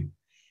you,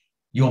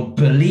 your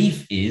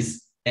belief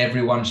is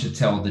everyone should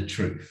tell the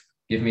truth.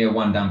 Give me a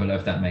 1 down below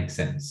if that makes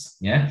sense.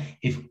 Yeah.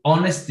 If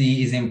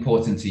honesty is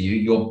important to you,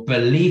 your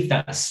belief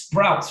that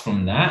sprouts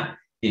from that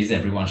is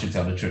everyone should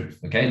tell the truth.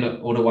 Okay, look,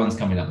 all the ones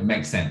coming up, it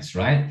makes sense,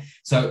 right?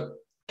 So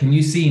can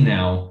you see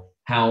now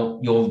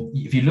how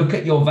if you look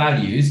at your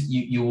values,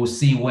 you will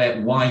see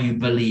why you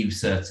believe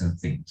certain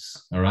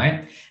things, all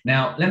right?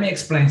 Now, let me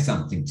explain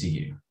something to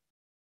you.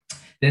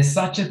 There's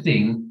such a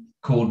thing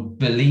called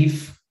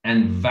belief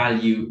and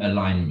value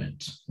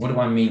alignment. What do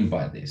I mean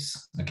by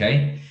this?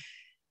 Okay,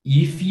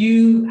 if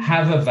you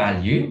have a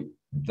value,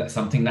 that's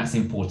something that's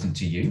important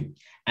to you,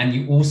 and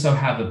you also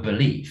have a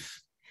belief,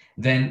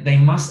 then they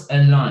must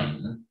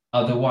align.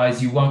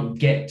 Otherwise, you won't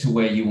get to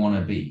where you want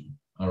to be.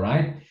 All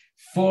right.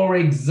 For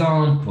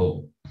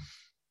example,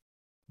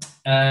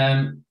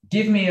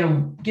 give me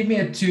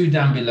a 2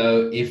 down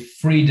below if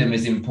freedom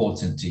is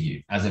important to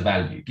you as a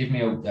value. Give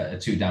me a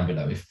 2 down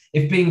below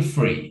if being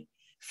free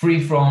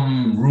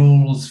from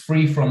rules,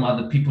 free from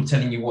other people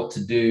telling you what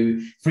to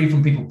do, free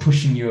from people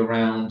pushing you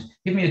around.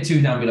 Give me a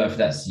 2 down below if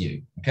that's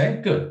you.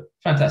 Okay, good,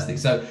 fantastic.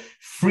 So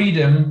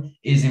freedom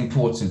is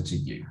important to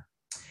you.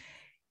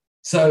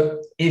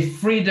 So if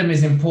freedom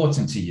is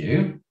important to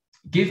you,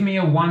 give me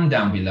a 1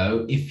 down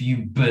below if you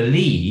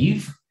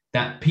believe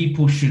that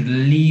people should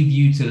leave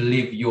you to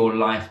live your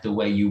life the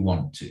way you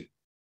want to.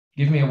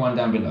 Give me a 1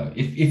 down below.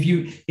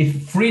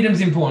 If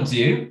freedom's important to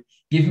you,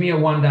 give me a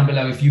 1 down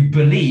below if you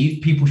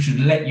believe people should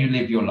let you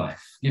live your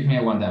life. Give me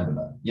a 1 down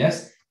below.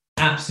 Yes,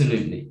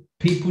 absolutely.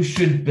 People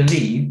should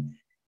believe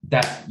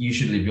that you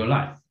should live your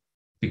life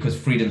because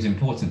freedom is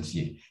important to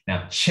you.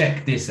 Now,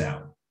 check this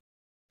out.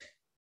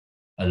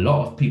 A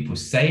lot of people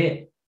say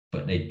it,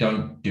 but they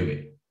don't do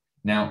it.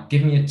 Now,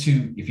 give me a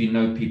 2 if you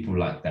know people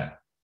like that.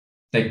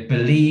 They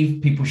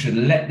believe people should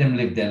let them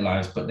live their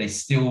lives, but they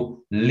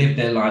still live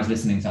their lives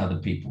listening to other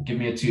people. Give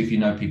me a 2 if you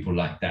know people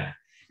like that.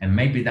 And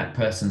maybe that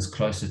person's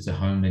closer to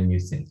home than you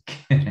think.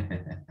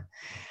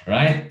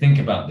 Right? Think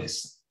about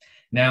this.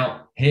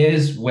 Now,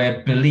 here's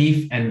where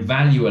belief and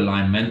value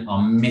alignment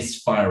are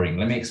misfiring.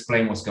 Let me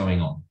explain what's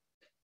going on.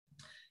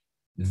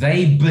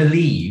 They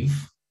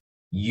believe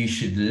you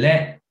should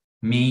let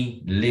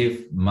me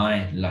live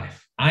my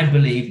life. I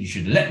believe you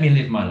should let me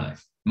live my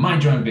life,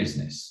 mind your own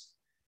business.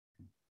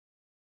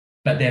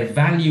 But their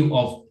value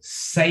of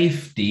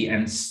safety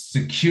and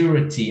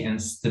security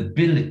and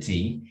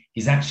stability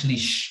is actually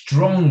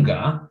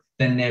stronger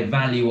than their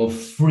value of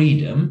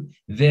freedom.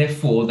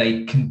 Therefore,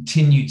 they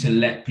continue to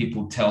let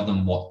people tell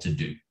them what to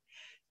do.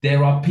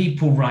 There are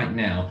people right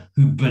now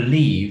who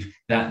believe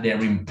that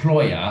their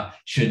employer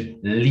should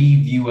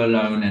leave you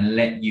alone and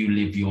let you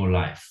live your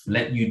life,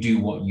 let you do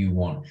what you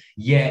want.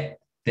 Yet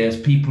there's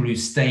people who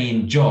stay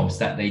in jobs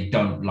that they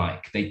don't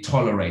like. They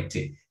tolerate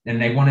it and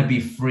they want to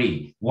be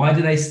free. Why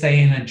do they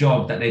stay in a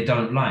job that they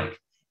don't like?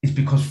 It's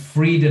because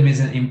freedom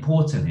isn't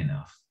important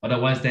enough.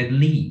 Otherwise, they'd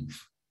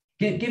leave.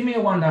 Give me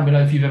a 1 down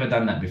below if you've ever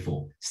done that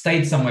before.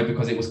 Stayed somewhere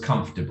because it was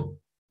comfortable.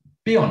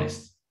 Be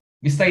honest.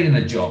 You stayed in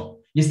a job.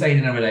 You stayed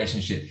in a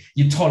relationship.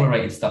 You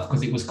tolerated stuff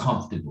because it was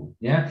comfortable.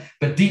 Yeah.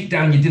 But deep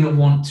down, you didn't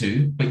want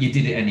to, but you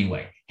did it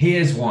anyway.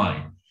 Here's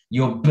why.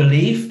 Your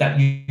belief that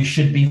you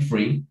should be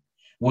free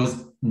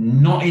was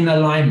not in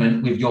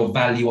alignment with your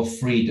value of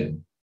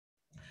freedom.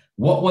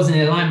 What was in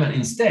alignment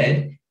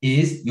instead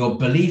is your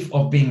belief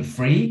of being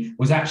free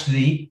was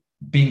actually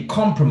being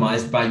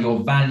compromised by your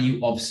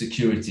value of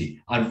security.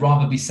 I'd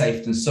rather be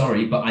safe than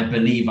sorry, but I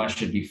believe I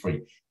should be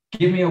free.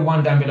 Give me a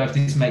 1 down below if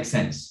this makes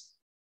sense.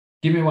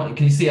 Give me 1.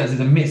 Can you see as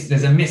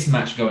there's a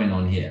mismatch going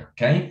on here?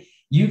 Okay.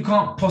 You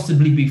can't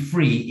possibly be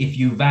free if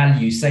you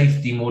value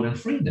safety more than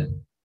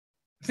freedom.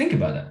 Think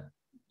about that.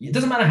 It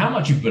doesn't matter how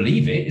much you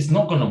believe it, it's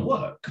not going to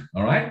work.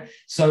 All right.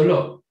 So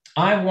look,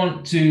 I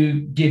want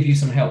to give you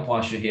some help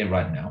whilst you're here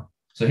right now.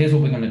 So here's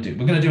what we're going to do.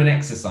 We're going to do an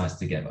exercise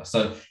together.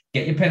 So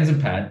get your pens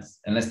and pads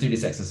and let's do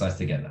this exercise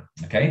together.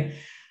 Okay.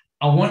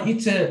 I want you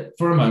to,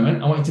 for a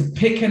moment, I want you to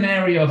pick an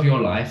area of your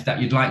life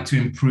that you'd like to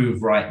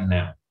improve right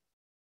now.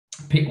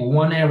 Pick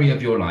one area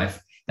of your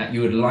life that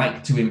you would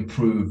like to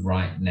improve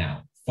right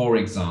now. For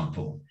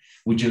example,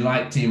 would you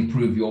like to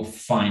improve your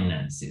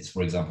finances?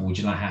 For example, would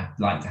you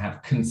like to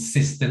have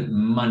consistent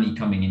money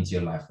coming into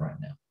your life right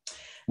now?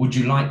 Would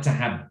you like to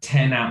have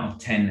 10 out of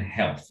 10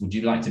 health? Would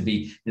you like to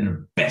be in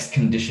the best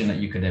condition that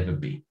you could ever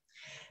be?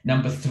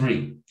 Number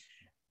 3,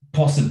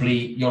 possibly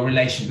your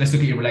relationship. Let's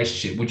look at your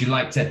relationship. Would you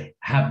like to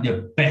have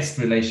your best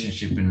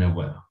relationship in the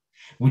world?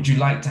 Would you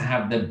like to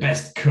have the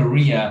best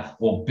career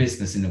or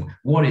business in the world?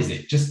 What is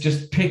it?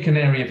 Just pick an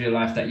area of your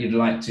life that you'd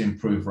like to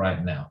improve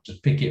right now.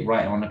 Just pick it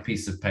right on a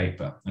piece of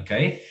paper,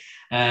 okay?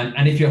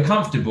 And if you're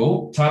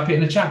comfortable, type it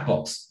in the chat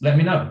box. Let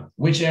me know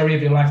which area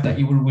of your life that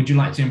would you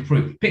like to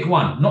improve. Pick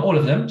one, not all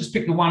of them. Just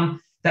pick the one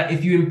that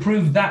if you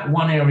improve that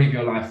one area of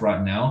your life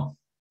right now,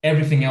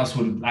 everything else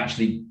would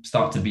actually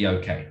start to be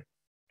okay.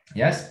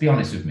 Yes, be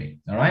honest with me.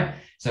 All right.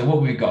 So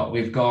what we've got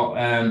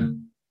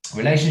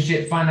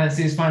relationship,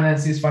 finances,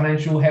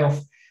 financial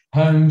health,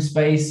 home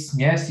space.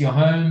 Yes, your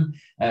home,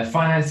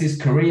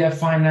 finances, career,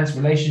 finance,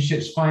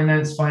 relationships,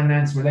 finance,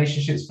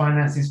 relationships,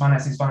 finances,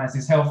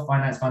 health,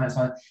 finance.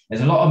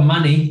 There's a lot of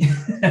money.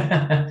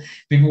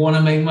 People want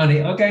to make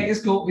money. Okay,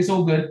 it's cool. It's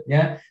all good.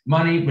 Yeah.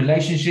 Money,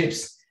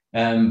 relationships,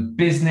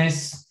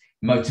 business,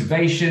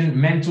 motivation,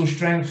 mental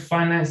strength,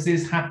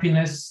 finances,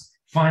 happiness,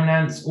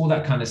 finance, all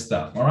that kind of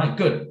stuff. All right,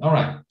 good. All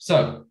right.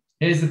 So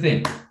here's the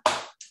thing.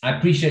 I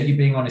appreciate you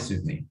being honest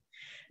with me.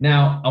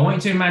 Now, I want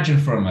you to imagine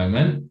for a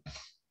moment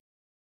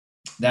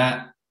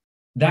that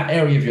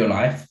area of your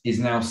life is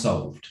now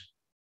solved.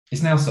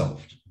 It's now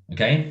solved,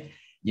 okay?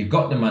 You've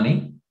got the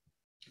money,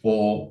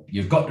 or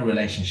you've got the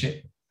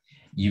relationship,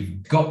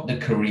 you've got the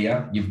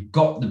career, you've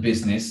got the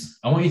business.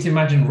 I want you to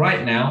imagine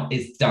right now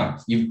it's done.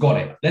 You've got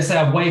it. Let's say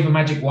I wave a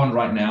magic wand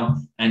right now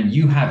and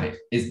you have it.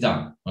 It's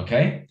done,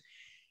 okay?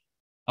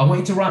 I want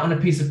you to write on a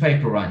piece of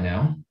paper right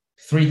now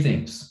 3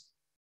 things.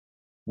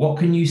 What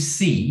can you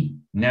see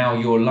now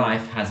your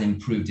life has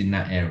improved in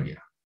that area?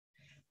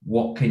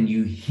 What can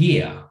you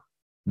hear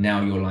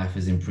now your life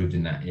has improved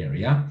in that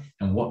area?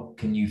 And what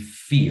can you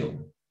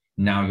feel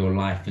now your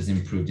life has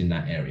improved in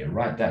that area?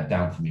 Write that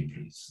down for me,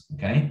 please.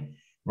 Okay?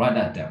 Write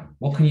that down.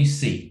 What can you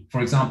see?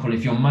 For example,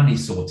 if your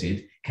money's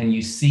sorted, can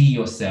you see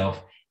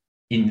yourself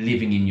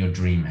living in your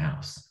dream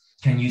house?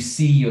 Can you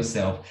see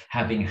yourself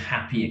having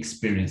happy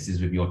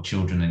experiences with your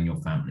children and your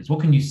families?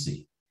 What can you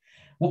see?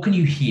 What can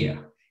you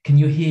hear? Can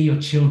you hear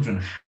your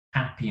children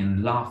happy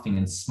and laughing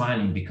and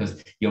smiling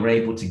because you're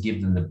able to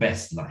give them the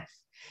best life?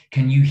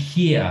 Can you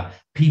hear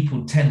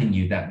people telling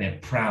you that they're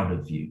proud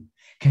of you?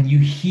 Can you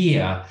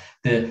hear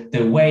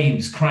the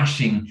waves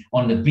crashing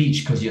on the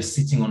beach because you're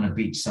sitting on a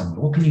beach somewhere?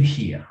 What can you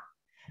hear?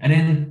 And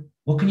then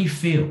what can you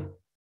feel?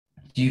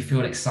 Do you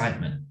feel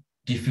excitement?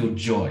 Do you feel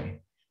joy?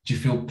 Do you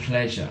feel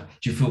pleasure?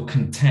 Do you feel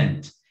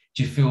content?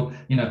 Do you feel,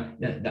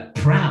 that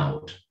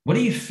proud? What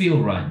do you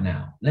feel right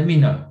now? Let me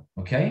know,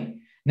 okay?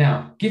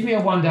 Now, give me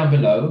a 1 down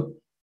below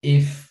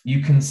if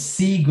you can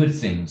see good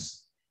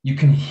things, you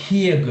can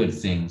hear good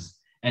things,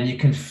 and you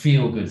can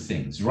feel good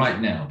things right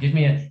now. Give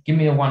me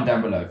a 1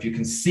 down below. If you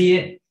can see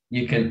it,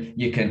 you can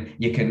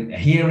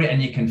hear it,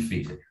 and you can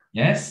feel it.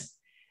 Yes?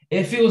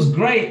 It feels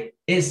great,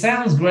 it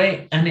sounds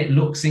great, and it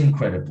looks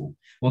incredible.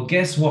 Well,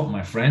 guess what,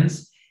 my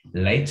friends?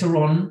 Later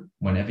on,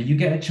 whenever you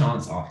get a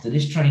chance after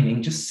this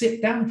training, just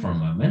sit down for a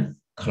moment,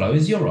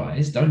 close your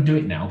eyes. Don't do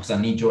it now because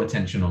I need your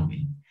attention on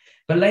me.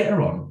 But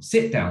later on,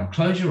 sit down,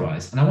 close your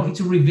eyes, and I want you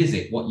to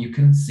revisit what you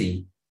can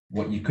see,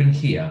 what you can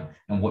hear,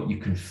 and what you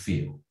can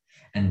feel.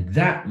 And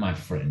that, my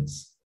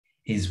friends,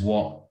 is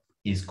what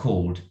is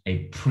called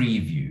a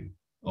preview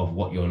of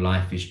what your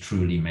life is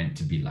truly meant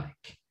to be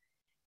like.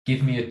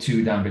 Give me a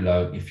 2 down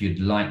below if you'd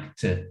like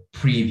to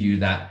preview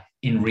that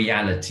in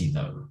reality,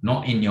 though,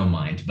 not in your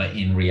mind, but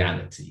in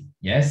reality.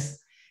 Yes,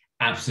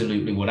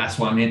 absolutely. Well, that's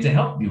why I'm here to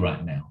help you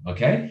right now.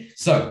 Okay,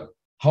 so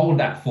hold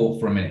that thought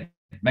for a minute.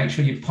 Make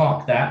sure you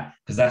park that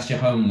because that's your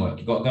homework.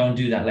 You've got to go and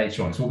do that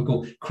later on. It's what we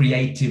call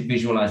creative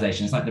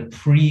visualization. It's like the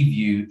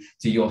preview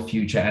to your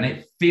future, and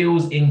it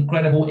feels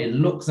incredible. It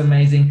looks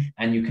amazing,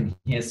 and you can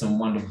hear some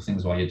wonderful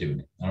things while you're doing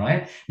it. All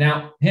right.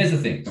 Now, here's the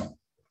thing.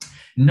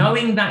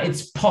 Knowing that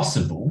it's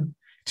possible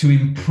to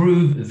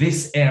improve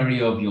this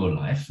area of your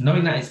life,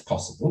 knowing that it's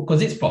possible,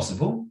 because it's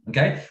possible,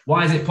 okay?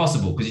 Why is it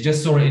possible? Because you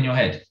just saw it in your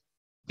head.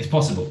 It's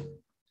possible.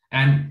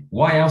 And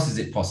why else is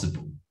it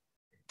possible?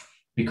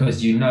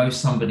 Because you know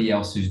somebody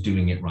else who's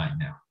doing it right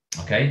now,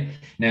 okay?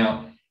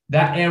 Now,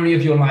 that area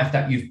of your life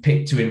that you've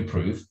picked to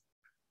improve,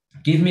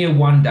 give me a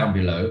 1 down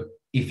below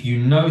if you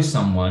know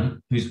someone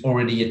who's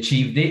already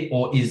achieved it,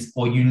 or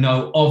you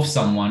know of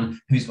someone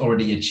who's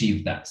already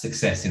achieved that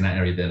success in that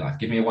area of their life.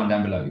 Give me a 1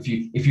 down below.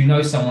 If you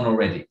know someone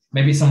already,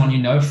 maybe it's someone you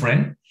know, a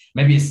friend,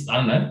 maybe it's, I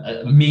don't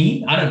know,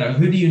 me, I don't know.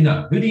 Who do you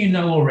know? Who do you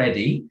know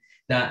already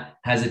that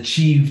has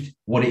achieved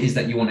what it is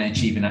that you want to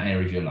achieve in that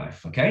area of your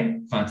life?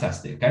 Okay,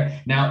 fantastic.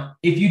 Okay, now,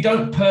 if you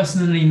don't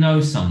personally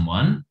know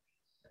someone,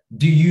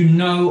 do you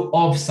know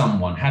of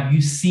someone? Have you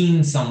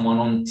seen someone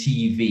on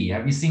TV?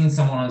 Have you seen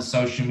someone on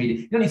social media?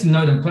 You don't need to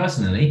know them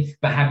personally,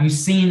 but have you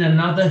seen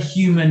another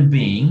human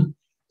being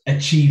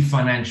achieve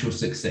financial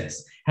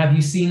success? Have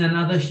you seen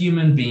another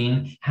human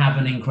being have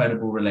an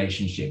incredible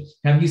relationship?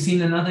 Have you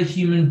seen another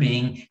human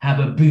being have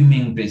a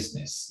booming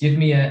business? Give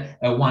me a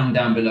 1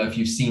 down below if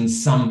you've seen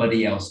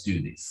somebody else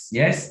do this.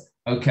 Yes?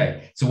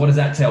 Okay. So what does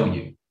that tell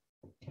you?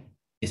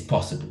 It's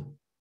possible.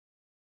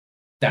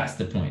 That's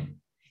the point.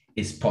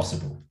 It's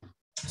possible.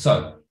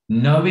 So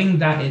knowing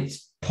that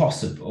it's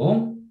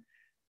possible,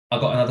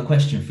 I've got another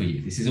question for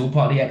you. This is all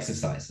part of the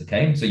exercise,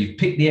 okay? So you've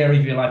picked the area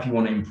of your life you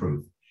want to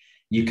improve.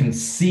 You can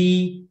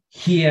see,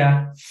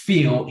 hear,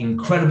 feel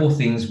incredible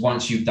things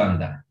once you've done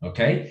that,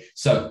 okay?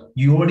 So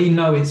you already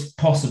know it's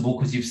possible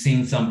because you've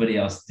seen somebody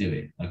else do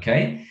it,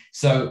 okay?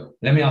 So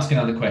let me ask you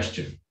another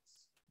question.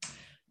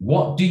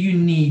 What do you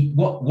need?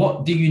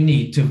 What do you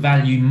need to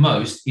value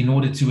most in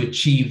order to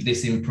achieve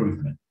this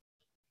improvement?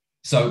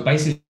 So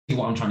basically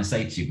what I'm trying to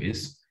say to you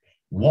is,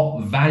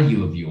 what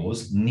value of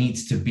yours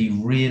needs to be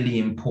really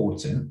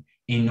important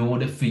in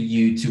order for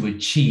you to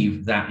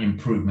achieve that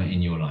improvement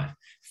in your life?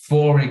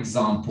 For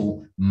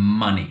example,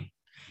 money.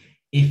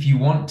 If you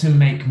want to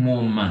make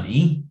more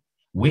money,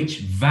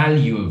 which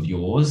value of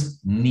yours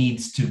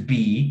needs to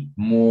be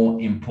more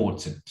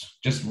important?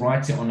 Just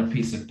write it on a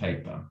piece of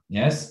paper.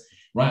 Yes?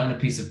 Write on a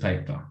piece of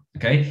paper.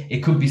 Okay. It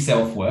could be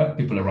self-worth.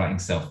 People are writing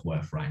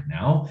self-worth right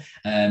now.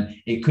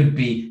 It could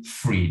be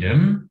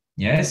freedom.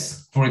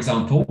 Yes. For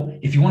example,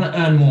 if you want to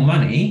earn more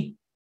money,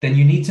 then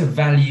you need to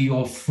value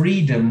your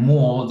freedom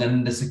more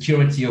than the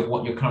security of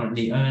what you're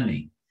currently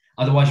earning.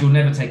 Otherwise, you'll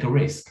never take a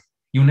risk.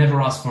 You'll never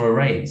ask for a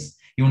raise.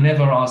 You'll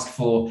never ask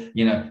for,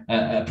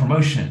 a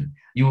promotion.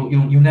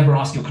 You'll never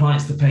ask your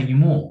clients to pay you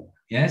more.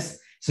 Yes.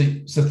 So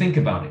think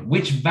about it.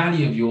 Which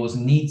value of yours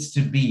needs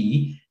to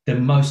be the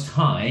most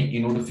high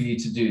in order for you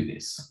to do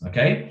this?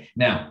 Okay.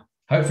 Now,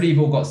 hopefully you've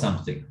all got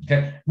something.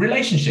 Okay.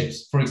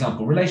 Relationships, for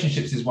example,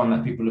 relationships is one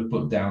that people have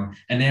put down,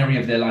 an area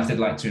of their life they'd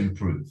like to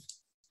improve.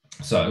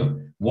 So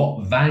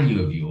what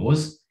value of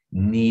yours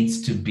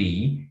needs to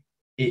be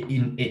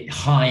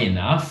high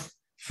enough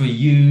for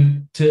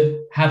you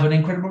to have an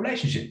incredible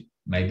relationship?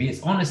 Maybe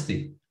it's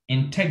honesty,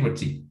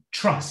 integrity,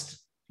 trust,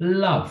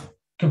 love,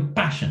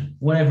 compassion,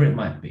 whatever it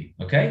might be.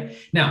 Okay.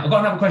 Now, I've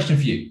got another question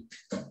for you.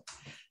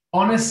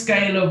 On a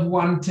scale of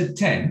 1 to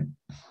 10,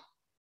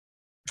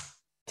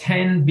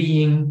 10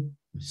 being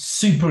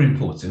super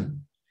important,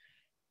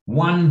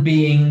 1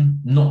 being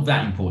not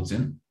that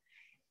important,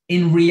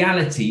 in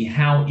reality,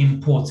 how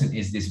important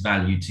is this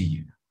value to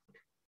you?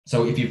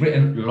 So if you've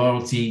written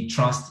loyalty,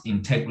 trust,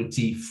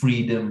 integrity,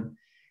 freedom,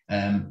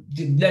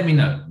 let me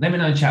know. Let me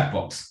know in the chat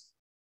box.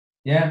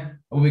 Yeah.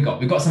 What we got?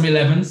 We've got some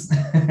 11s.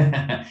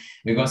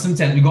 We've got some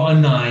 10s. We've got a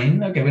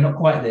 9. Okay, we're not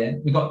quite there.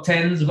 We've got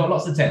 10s. We've got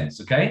lots of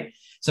 10s. Okay.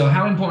 So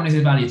how important is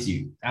his value to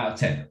you? Out of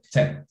 10.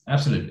 10.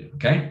 Absolutely.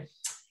 Okay.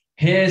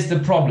 Here's the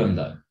problem,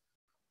 though.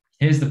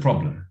 Here's the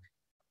problem.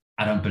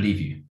 I don't believe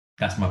you.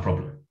 That's my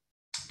problem.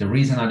 The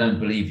reason I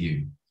don't believe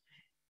you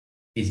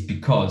is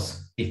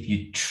because if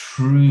you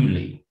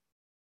truly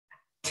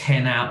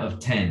 10 out of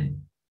 10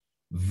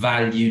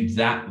 valued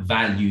that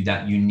value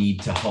that you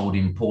need to hold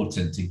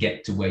important to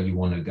get to where you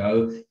want to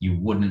go, you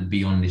wouldn't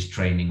be on this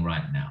training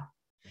right now.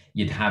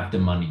 You'd have the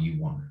money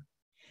you want.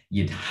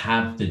 You'd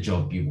have the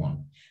job you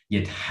want.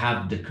 You'd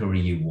have the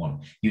career you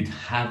want. You'd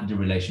have the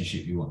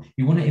relationship you want.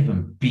 You wouldn't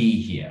even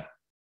be here.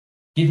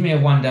 Give me a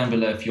 1 down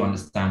below if you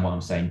understand what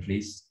I'm saying,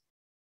 please.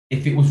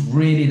 If it was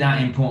really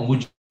that important,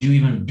 would you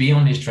even be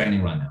on this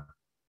training right now?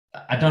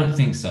 I don't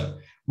think so,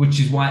 which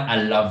is why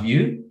I love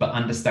you, but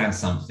understand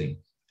something.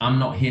 I'm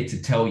not here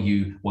to tell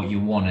you what you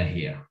want to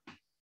hear.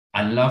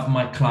 I love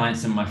my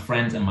clients and my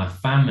friends and my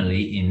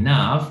family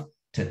enough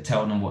to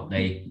tell them what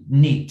they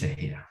need to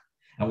hear.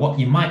 And what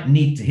you might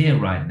need to hear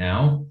right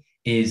now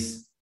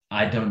is,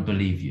 I don't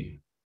believe you.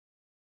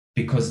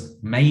 Because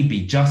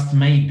maybe, just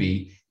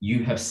maybe,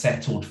 you have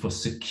settled for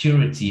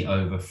security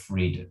over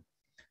freedom.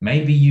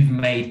 Maybe you've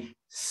made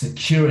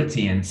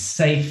security and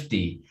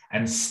safety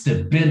and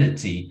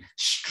stability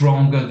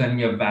stronger than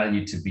your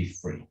value to be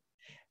free.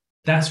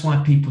 That's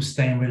why people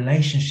stay in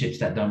relationships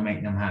that don't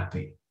make them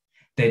happy.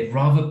 They'd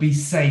rather be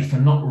safe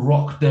and not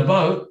rock the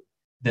boat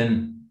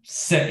than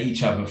set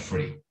each other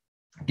free.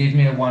 Give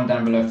me a 1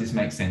 down below if this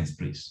makes sense,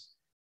 please.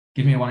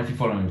 Give me a 1 if you're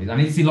following me. I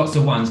need to see lots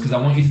of 1s because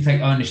I want you to take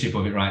ownership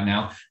of it right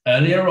now.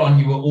 Earlier on,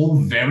 you were all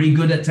very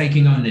good at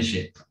taking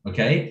ownership,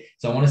 okay?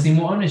 So I want to see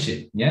more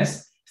ownership,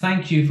 yes?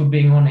 Thank you for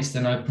being honest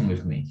and open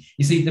with me.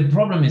 You see, the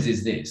problem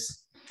is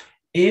this.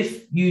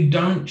 If you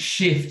don't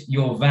shift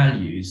your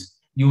values,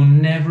 you'll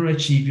never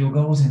achieve your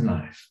goals in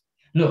life.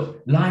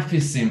 Look, life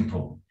is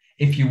simple.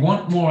 If you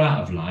want more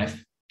out of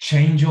life,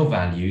 change your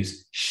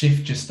values,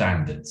 shift your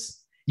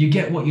standards. You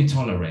get what you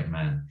tolerate,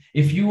 man.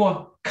 If you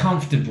are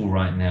comfortable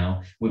right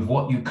now with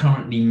what you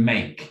currently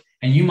make,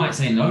 and you might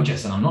say, no,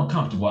 Jason, I'm not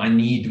comfortable. I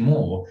need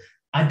more.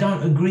 I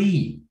don't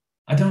agree.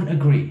 I don't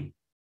agree.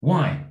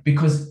 Why?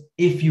 Because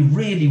if you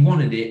really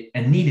wanted it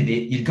and needed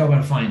it, you'd go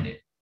and find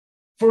it.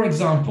 For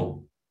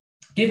example,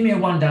 give me a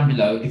 1 down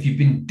below if you've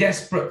been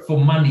desperate for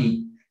money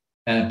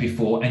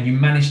before and you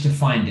managed to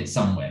find it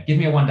somewhere. Give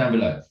me a 1 down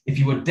below. If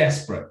you were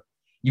desperate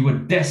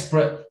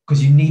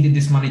because you needed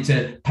this money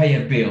to pay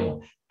a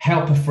bill,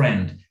 help a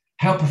friend,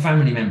 help a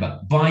family member,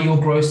 buy your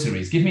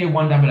groceries. Give me a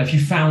 1 down below if you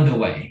found a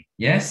way.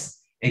 Yes,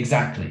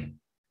 exactly.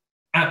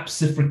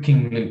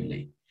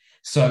 Absolutely.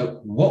 So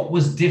what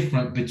was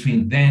different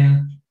between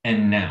then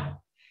and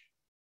now?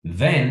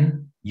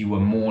 Then you were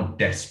more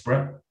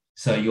desperate.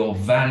 So your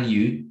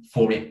value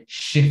for it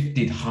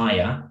shifted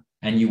higher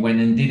and you went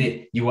and did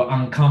it. You were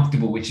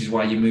uncomfortable, which is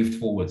why you moved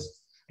forwards.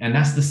 And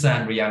that's the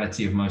sad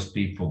reality of most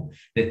people.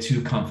 They're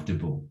too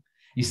comfortable.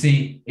 You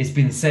see, it's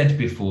been said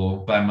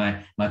before by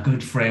my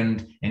good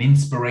friend and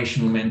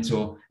inspirational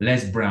mentor,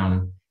 Les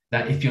Brown,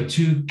 that if you're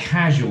too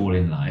casual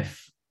in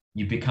life,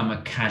 you become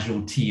a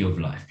casualty of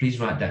life. Please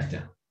write that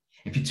down.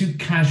 If you're too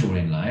casual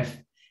in life,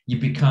 you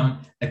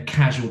become a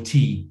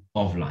casualty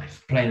of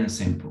life, plain and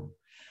simple.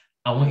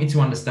 I want you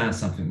to understand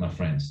something, my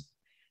friends.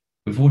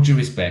 With all due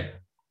respect,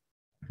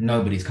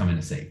 nobody's coming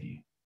to save you.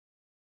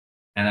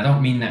 And I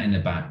don't mean that in a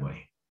bad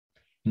way.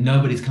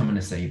 Nobody's coming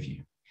to save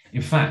you.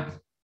 In fact,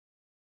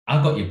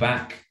 I've got your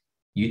back.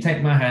 You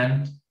take my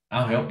hand,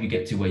 I'll help you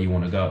get to where you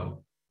want to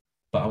go.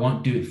 But I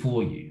won't do it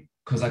for you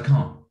because I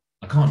can't.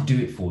 I can't do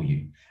it for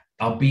you.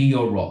 I'll be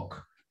your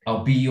rock.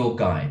 I'll be your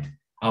guide.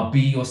 I'll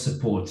be your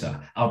supporter.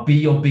 I'll be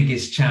your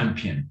biggest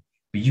champion.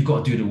 But you've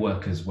got to do the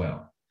work as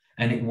well.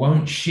 And it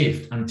won't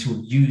shift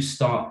until you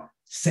start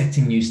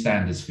setting new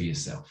standards for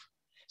yourself.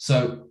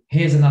 So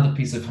here's another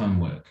piece of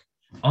homework.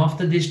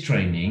 After this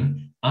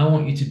training, I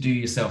want you to do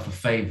yourself a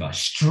favor.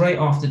 Straight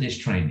after this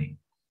training,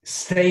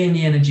 stay in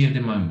the energy of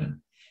the moment.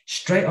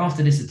 Straight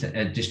after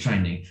this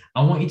training,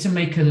 I want you to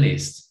make a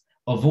list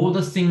of all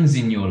the things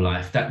in your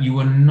life that you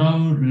are no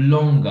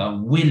longer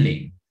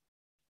willing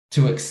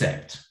to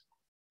accept.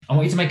 I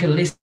want you to make a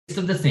list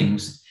of the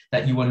things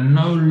that you are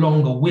no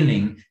longer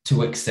willing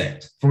to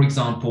accept. For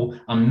example,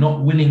 I'm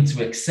not willing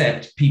to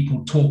accept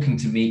people talking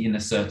to me in a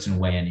certain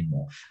way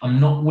anymore. I'm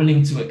not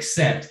willing to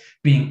accept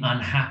being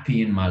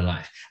unhappy in my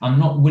life. I'm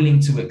not willing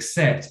to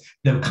accept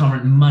the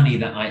current money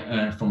that I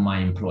earn from my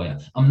employer.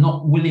 I'm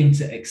not willing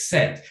to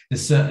accept the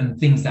certain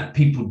things that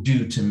people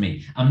do to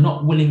me. I'm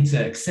not willing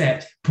to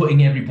accept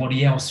putting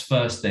everybody else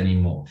first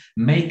anymore.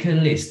 Make a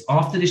list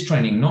after this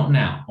training, not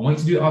now. I want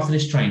you to do it after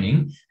this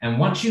training. And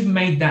once you've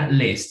made that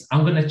list,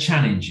 I'm going to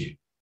challenge you.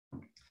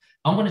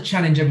 I'm going to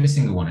challenge every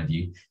single one of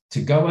you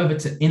to go over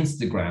to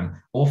Instagram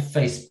or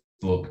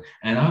Facebook,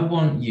 and I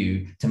want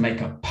you to make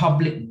a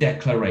public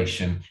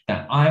declaration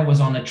that I was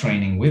on a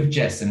training with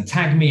Jess, and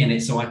tag me in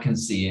it so I can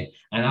see it.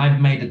 And I've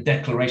made a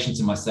declaration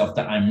to myself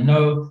that I'm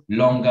no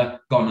longer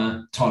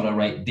gonna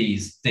tolerate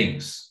these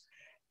things.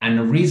 And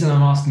the reason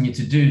I'm asking you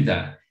to do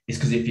that is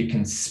because if you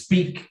can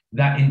speak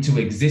that into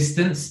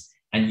existence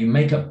and you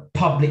make a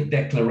public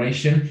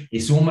declaration,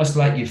 it's almost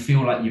like you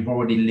feel like you've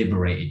already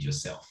liberated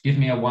yourself. Give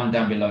me a 1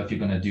 down below if you're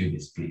going to do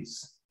this,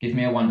 please. Give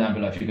me a 1 down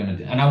below if you're going to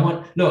do it. And I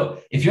want,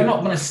 look, if you're not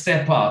going to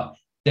step up,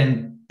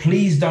 then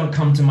please don't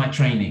come to my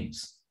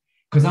trainings,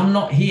 because I'm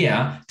not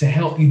here to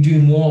help you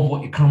do more of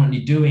what you're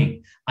currently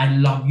doing. I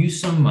love you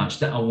so much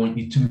that I want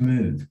you to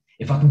move.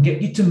 If I can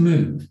get you to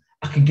move,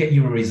 I can get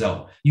you a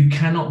result. You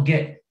cannot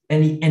get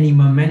any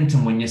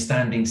momentum when you're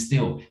standing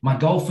still. My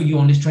goal for you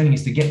on this training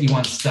is to get you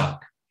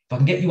unstuck. If I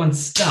can get you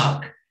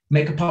unstuck,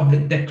 make a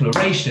public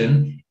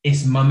declaration,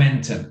 it's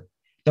momentum.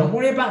 Don't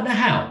worry about the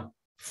how.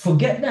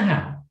 Forget the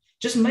how.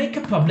 Just make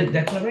a public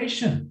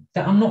declaration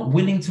that I'm not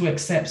willing to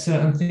accept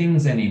certain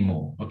things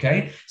anymore,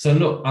 okay? So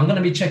look, I'm going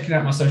to be checking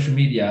out my social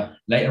media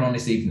later on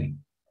this evening.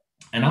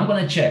 And I'm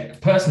going to check,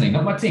 personally,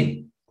 not my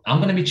team, I'm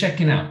going to be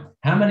checking out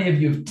how many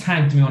of you have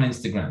tagged me on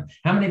Instagram?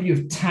 How many of you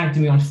have tagged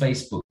me on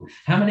Facebook?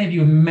 How many of you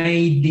have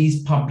made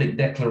these public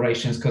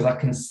declarations? Because I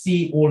can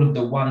see all of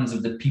the ones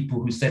of the people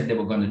who said they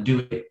were going to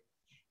do it.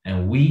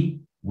 And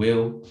we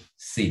will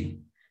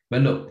see.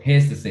 But look,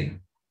 here's the thing.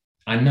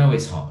 I know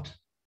it's hard.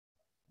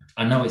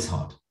 I know it's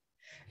hard.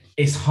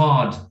 It's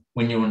hard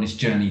when you're on this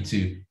journey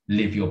to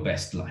live your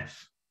best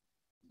life.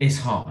 It's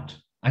hard.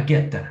 I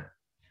get that.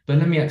 But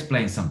let me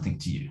explain something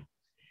to you.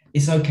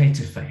 It's okay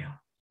to fail.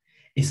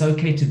 It's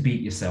okay to beat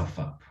yourself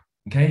up,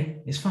 okay?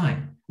 It's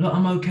fine. Look,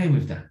 I'm okay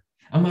with that.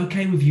 I'm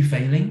okay with you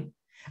failing.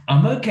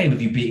 I'm okay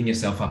with you beating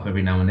yourself up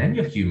every now and then.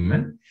 You're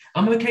human.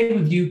 I'm okay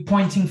with you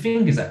pointing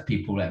fingers at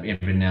people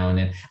every now and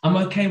then. I'm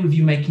okay with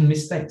you making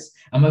mistakes.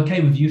 I'm okay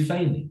with you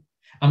failing.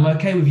 I'm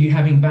okay with you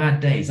having bad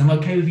days. I'm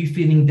okay with you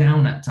feeling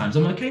down at times.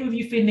 I'm okay with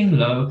you feeling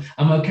low.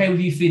 I'm okay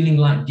with you feeling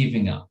like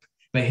giving up.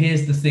 But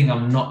here's the thing,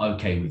 I'm not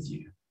okay with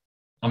you.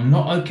 I'm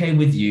not okay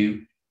with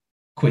you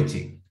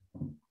quitting.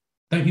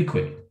 Don't you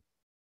quit.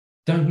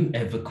 Don't you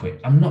ever quit.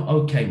 I'm not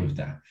okay with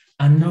that.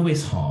 I know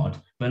it's hard,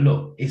 but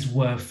look, it's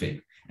worth it.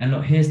 And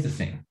look, here's the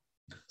thing.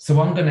 So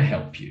I'm going to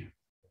help you.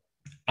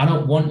 I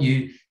don't want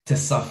you to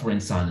suffer in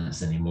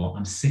silence anymore.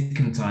 I'm sick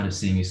and tired of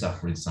seeing you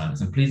suffer in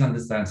silence. And please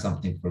understand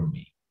something from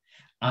me.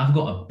 I've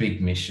got a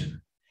big mission.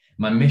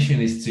 My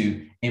mission is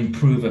to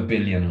improve 1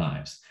 billion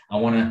lives. I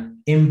want to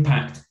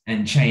impact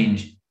and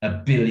change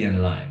 1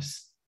 billion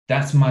lives.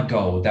 That's my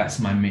goal. That's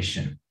my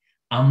mission.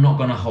 I'm not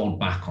going to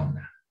hold back on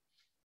that.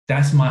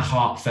 That's my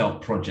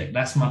heartfelt project.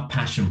 That's my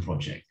passion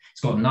project.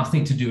 It's got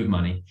nothing to do with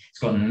money. It's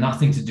got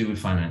nothing to do with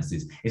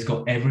finances. It's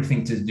got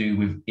everything to do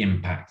with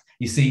impact.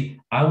 You see,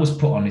 I was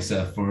put on this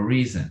earth for a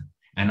reason,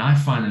 and I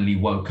finally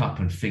woke up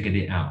and figured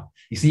it out.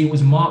 You see, it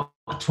was Mark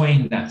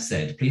Twain that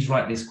said, please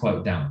write this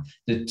quote down,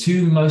 the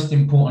 2 most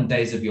important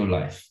days of your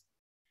life,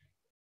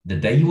 the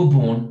day you were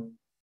born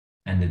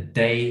and the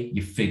day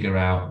you figure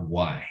out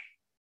why.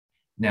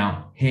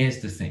 Now,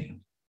 here's the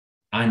thing.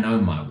 I know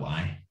my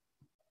why.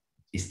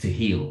 It's to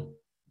heal,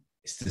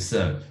 it's to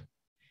serve,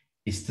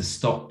 it's to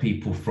stop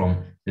people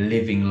from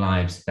living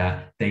lives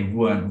that they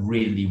weren't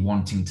really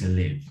wanting to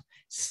live.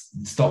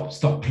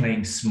 Stop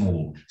playing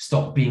small,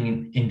 stop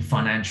being in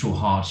financial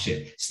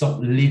hardship,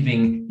 stop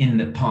living in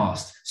the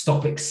past,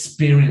 stop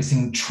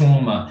experiencing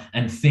trauma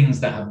and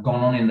things that have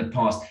gone on in the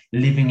past,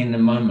 living in the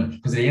moment.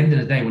 Because at the end of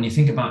the day, when you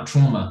think about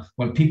trauma,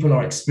 when people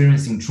are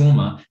experiencing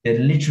trauma, they're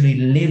literally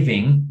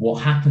living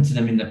what happened to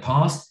them in the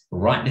past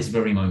right this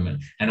very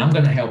moment. And I'm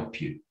going to help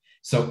you.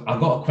 So I've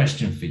got a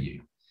question for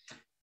you.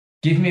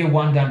 Give me a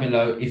 1 down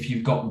below if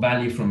you've got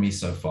value from me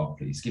so far,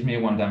 please. Give me a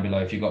 1 down below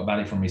if you've got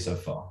value from me so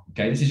far.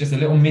 Okay, this is just a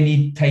little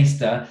mini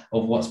taster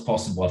of what's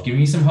possible. I've given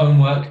you some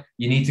homework.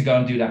 You need to go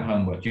and do that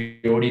homework. You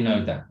already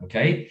know that,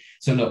 okay?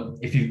 So look,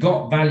 if you've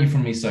got value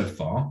from me so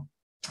far,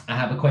 I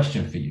have a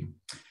question for you.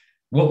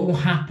 What will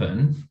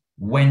happen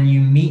when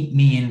you meet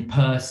me in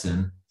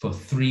person for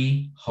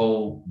 3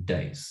 whole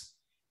days?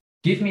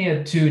 Give me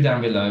a 2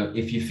 down below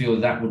if you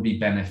feel that would be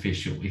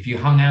beneficial. If you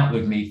hung out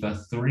with me for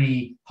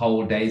 3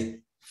 whole days,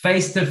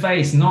 face to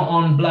face, not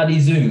on bloody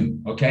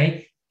Zoom,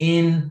 okay?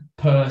 In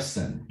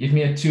person. Give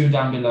me a 2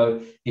 down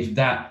below if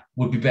that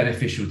would be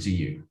beneficial to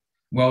you.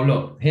 Well,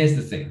 look, here's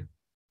the thing.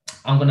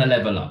 I'm going to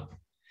level up.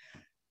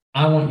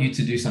 I want you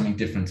to do something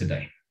different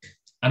today.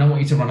 I don't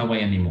want you to run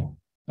away anymore,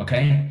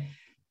 okay?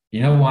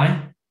 You know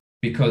why?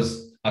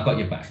 Because I got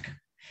your back.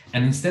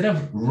 And instead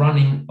of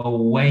running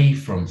away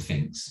from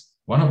things,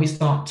 why don't we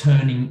start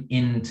turning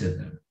into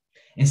them?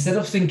 Instead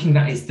of thinking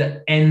that it's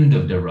the end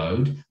of the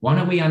road, why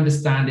don't we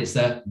understand it's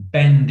a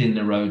bend in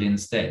the road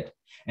instead?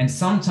 And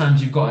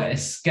sometimes you've got to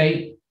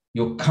escape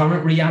your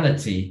current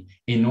reality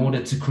in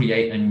order to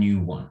create a new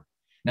one.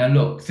 Now,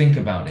 look, think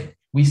about it.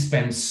 We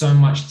spend so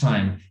much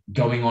time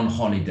going on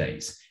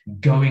holidays,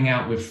 going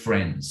out with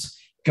friends,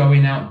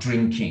 going out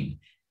drinking,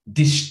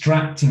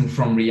 distracting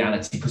from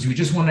reality because we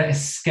just want to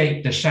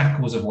escape the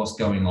shackles of what's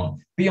going on.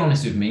 Be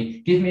honest with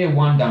me. Give me a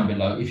 1 down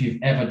below if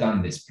you've ever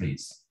done this,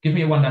 please. Give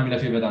me a 1 down below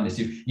if you've ever done this.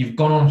 You've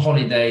gone on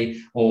holiday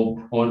or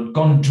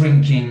gone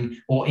drinking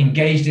or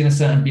engaged in a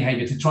certain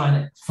behavior to try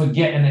and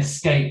forget and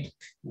escape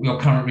your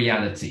current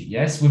reality.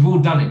 Yes, we've all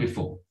done it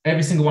before.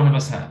 Every single one of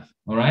us have.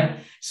 All right.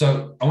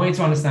 So I want you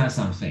to understand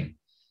something.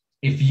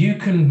 If you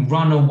can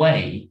run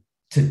away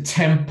to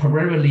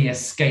temporarily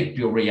escape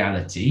your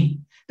reality,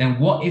 then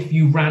what if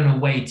you ran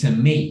away to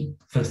me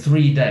for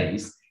 3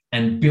 days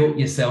and built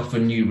yourself a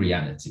new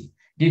reality?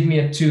 Give me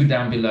a 2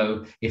 down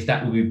below if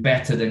that would be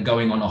better than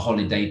going on a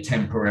holiday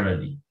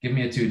temporarily. Give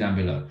me a 2 down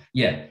below.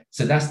 Yeah,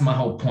 so that's my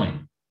whole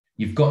point.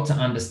 You've got to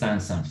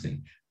understand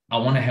something. I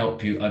want to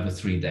help you over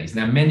 3 days.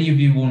 Now, many of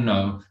you will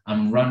know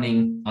I'm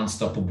running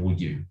Unstoppable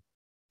You.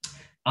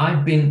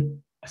 I've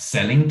been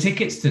selling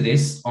tickets to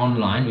this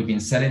online. We've been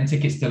selling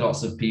tickets to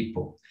lots of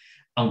people.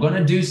 I'm going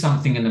to do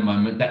something in a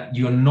moment that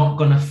you're not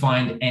going to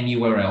find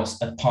anywhere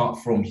else apart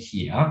from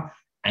here.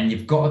 And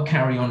you've got to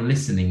carry on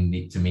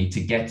listening to me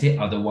to get it.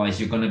 Otherwise,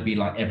 you're going to be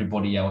like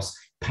everybody else,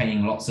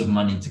 paying lots of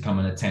money to come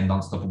and attend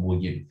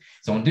Unstoppable You.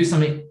 So I'm going to do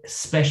something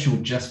special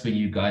just for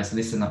you guys.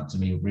 Listen up to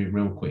me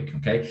real quick,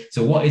 okay?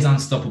 So what is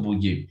Unstoppable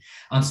You?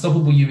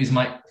 Unstoppable You is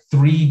my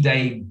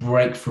 3-day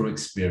breakthrough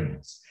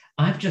experience.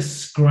 I've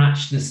just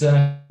scratched the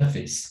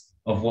surface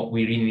of what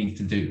we really need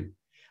to do.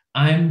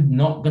 I'm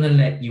not going to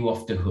let you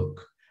off the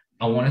hook.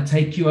 I want to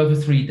take you over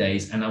 3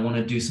 days and I want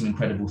to do some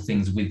incredible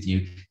things with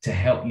you to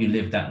help you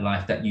live that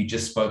life that you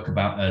just spoke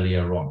about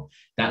earlier on.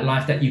 That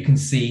life that you can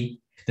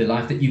see, the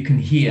life that you can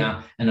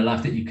hear, and the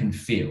life that you can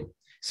feel.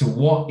 So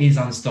what is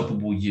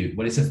Unstoppable You?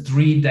 Well, it's a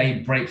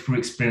 3-day breakthrough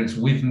experience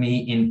with me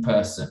in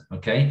person,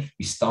 okay?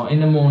 We start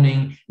in the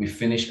morning, we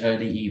finish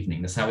early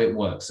evening. That's how it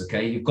works,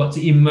 okay? You've got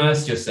to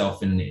immerse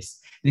yourself in this.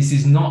 This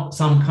is not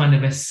some kind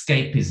of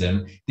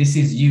escapism. This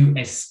is you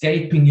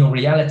escaping your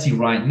reality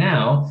right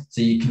now so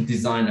you can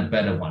design a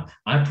better one.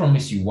 I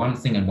promise you one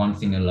thing and one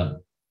thing alone.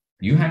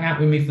 You hang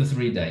out with me for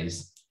 3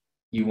 days,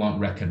 you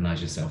won't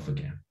recognize yourself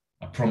again.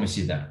 I promise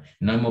you that.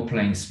 No more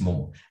playing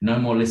small. No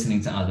more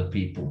listening to other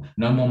people.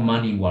 No more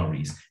money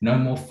worries. No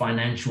more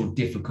financial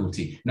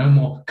difficulty. No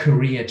more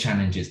career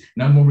challenges.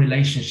 No more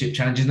relationship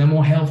challenges. No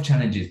more health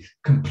challenges.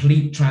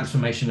 Complete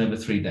transformation over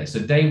 3 days. So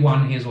day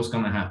one, here's what's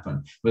going to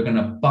happen. We're going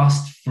to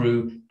bust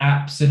through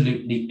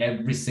absolutely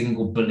every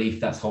single belief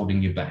that's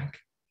holding you back.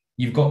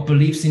 You've got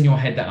beliefs in your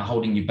head that are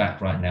holding you back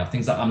right now.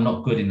 Things like, I'm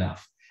not good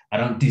enough. I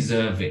don't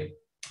deserve it.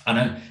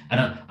 I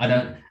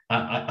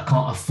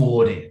can't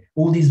afford it.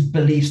 All these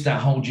beliefs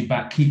that hold you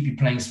back, keep you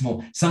playing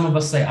small. Some of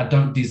us say, I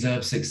don't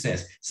deserve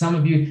success. Some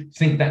of you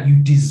think that you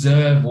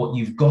deserve what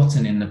you've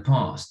gotten in the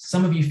past.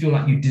 Some of you feel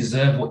like you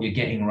deserve what you're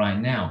getting right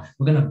now.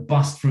 We're going to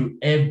bust through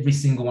every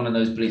single one of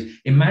those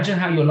beliefs. Imagine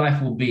how your life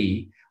will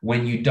be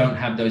when you don't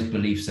have those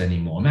beliefs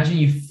anymore. Imagine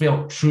you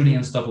felt truly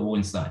unstoppable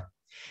inside.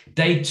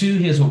 Day two,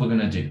 here's what we're going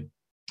to do.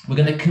 We're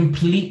going to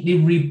completely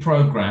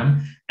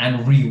reprogram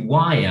and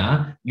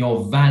rewire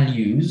your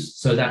values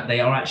so that they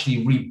are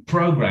actually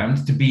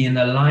reprogrammed to be in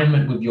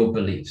alignment with your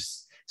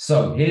beliefs.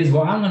 So here's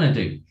what I'm going to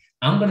do.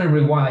 I'm going to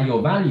rewire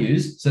your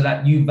values so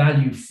that you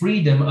value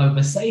freedom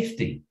over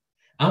safety.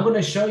 I'm going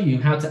to show you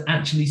how to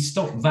actually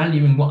stop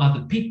valuing what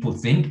other people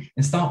think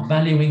and start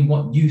valuing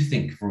what you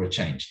think for a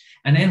change.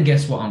 And then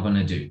guess what I'm going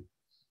to do?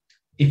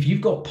 If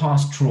you've got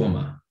past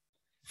trauma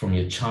from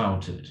your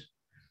childhood,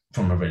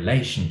 from a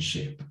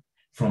relationship,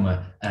 from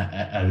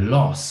a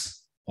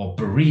loss or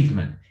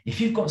bereavement, if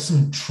you've got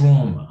some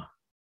trauma,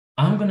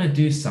 I'm going to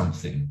do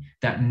something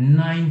that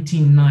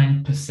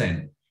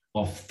 99%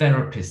 of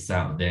therapists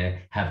out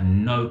there have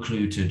no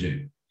clue to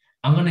do.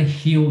 I'm going to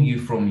heal you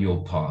from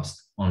your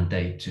past on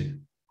day two.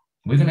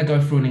 We're going to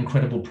go through an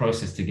incredible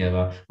process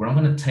together where I'm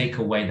going to take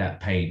away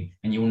that pain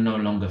and you'll no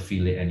longer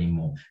feel it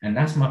anymore. And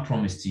that's my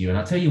promise to you. And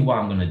I'll tell you why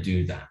I'm going to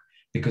do that.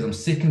 Because I'm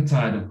sick and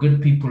tired of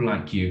good people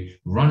like you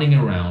running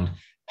around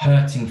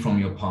hurting from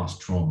your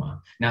past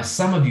trauma. Now,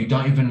 some of you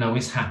don't even know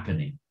it's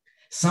happening.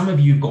 Some of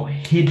you have got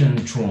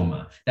hidden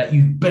trauma that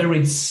you've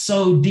buried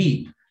so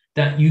deep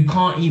that you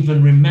can't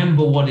even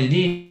remember what it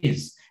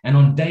is. And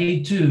on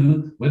day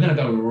two, we're going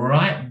to go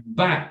right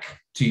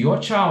back to your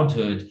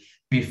childhood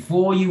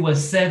before you were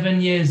 7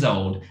 years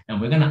old,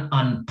 and we're going to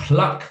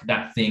unpluck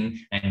that thing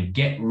and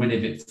get rid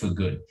of it for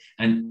good.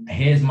 And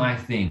here's my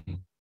thing.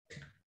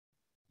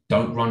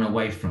 Don't run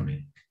away from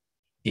it.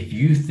 If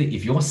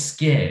you're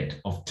scared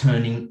of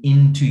turning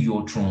into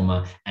your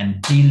trauma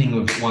and dealing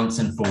with it once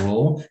and for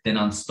all, then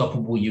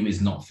Unstoppable You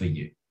is not for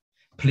you.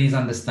 Please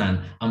understand,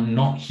 I'm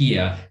not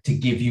here to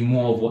give you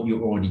more of what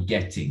you're already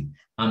getting.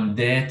 I'm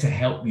there to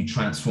help you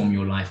transform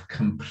your life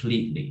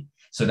completely.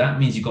 So that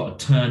means you've got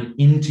to turn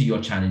into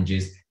your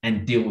challenges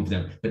and deal with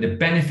them. But the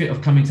benefit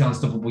of coming to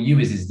Unstoppable You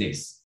is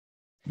this.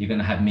 You're going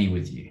to have me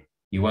with you.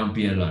 You won't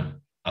be alone.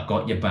 I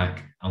got your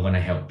back. I'm going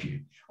to help you.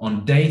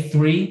 On day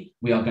three,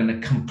 we are going to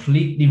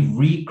completely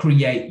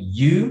recreate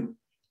you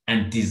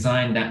and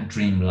design that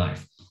dream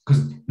life.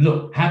 Because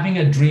look, having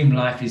a dream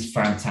life is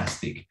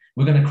fantastic.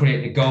 We're going to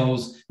create the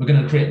goals. We're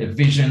going to create the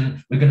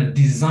vision. We're going to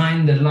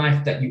design the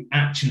life that you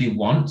actually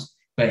want.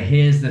 But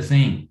here's the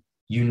thing.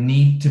 You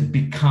need to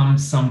become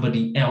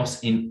somebody else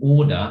in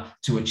order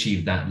to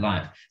achieve that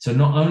life. So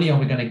not only are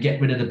we going to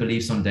get rid of the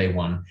beliefs on day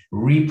one,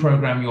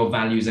 reprogram your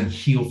values and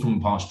heal from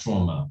past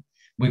trauma,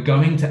 we're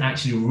going to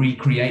actually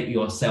recreate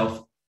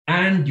yourself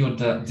and your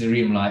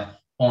dream life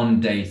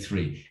on day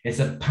 3. It's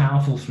a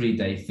powerful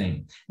 3-day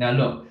thing. Now,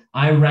 look,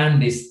 I ran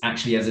this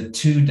actually as a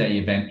 2-day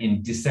event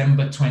in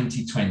December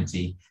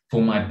 2020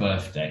 for my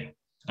birthday.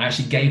 I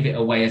actually gave it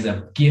away as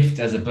a gift,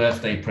 as a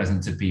birthday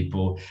present to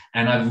people.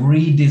 And I've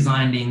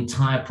redesigned the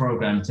entire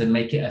program to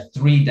make it a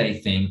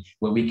 3-day thing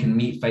where we can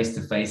meet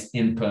face-to-face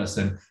in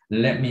person.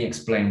 Let me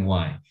explain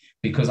why.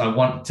 Because I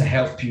want to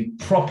help you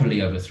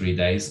properly over 3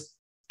 days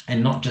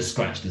and not just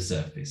scratch the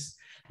surface.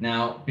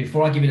 Now,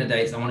 before I give you the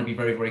dates, I want to be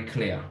very, very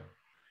clear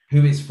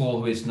who it's for,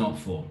 who it's not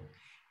for.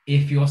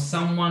 If you're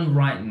someone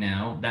right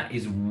now that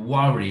is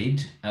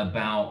worried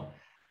about,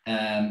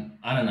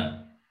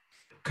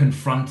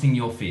 confronting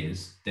your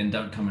fears, then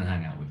don't come and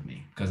hang out with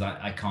me because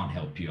I can't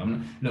help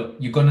you. Look,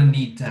 you're going to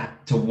need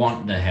to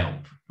want the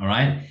help, all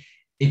right?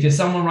 If you're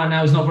someone right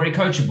now who's not very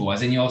coachable,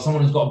 as in you're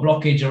someone who's got a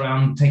blockage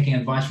around taking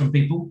advice from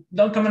people,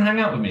 don't come and hang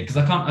out with me because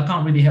I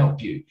can't really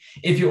help you.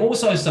 If you're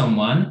also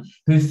someone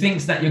who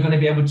thinks that you're going to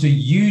be able to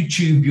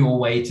YouTube your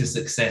way to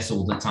success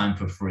all the time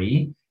for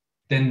free,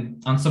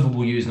 then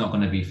Unstoppable You is not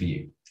going to be for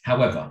you.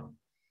 However,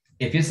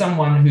 if you're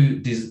someone who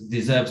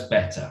deserves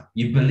better,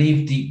 you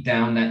believe deep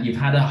down that you've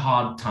had a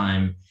hard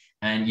time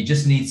and you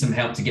just need some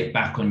help to get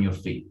back on your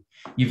feet.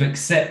 You've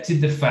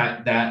accepted the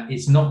fact that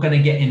it's not going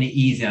to get any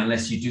easier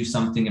unless you do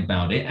something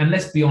about it. And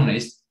let's be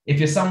honest, if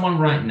you're someone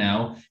right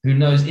now who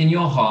knows in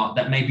your heart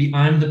that maybe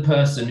I'm the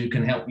person who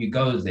can help you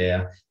go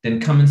there, then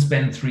come and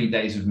spend 3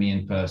 days with me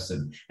in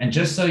person. And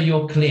just so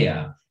you're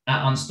clear,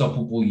 at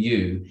Unstoppable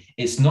You,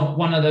 it's not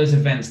one of those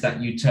events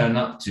that you turn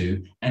up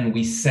to and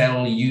we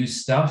sell you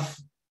stuff.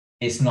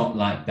 It's not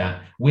like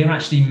that. We're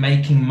actually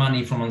making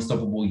money from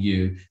Unstoppable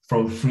You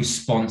through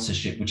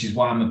sponsorship, which is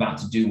why I'm about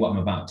to do what I'm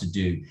about to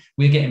do.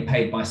 We're getting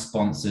paid by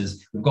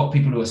sponsors. We've got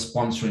people who are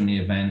sponsoring the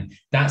event.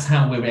 That's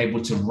how we're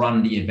able to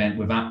run the event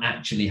without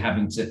actually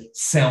having to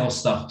sell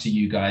stuff to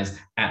you guys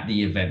at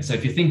the event. So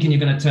if you're thinking you're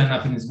going to turn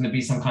up and there's going to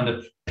be some kind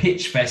of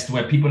pitch fest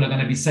where people are going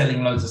to be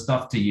selling loads of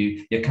stuff to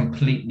you, you're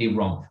completely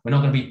wrong. We're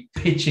not going to be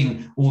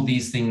pitching all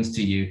these things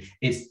to you.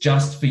 It's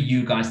just for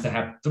you guys to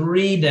have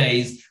 3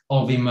 days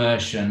of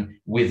immersion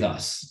with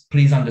us.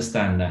 Please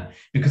understand that,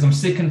 because I'm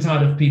sick and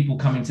tired of people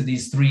coming to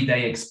these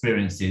 3-day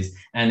experiences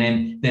and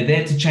then they're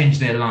there to change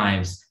their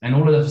lives. And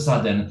all of a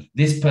sudden,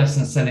 this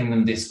person's selling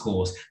them this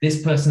course,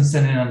 this person's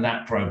selling them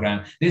that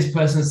program, this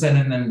person's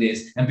selling them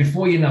this. And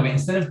before you know it,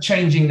 instead of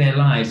changing their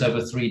lives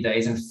over 3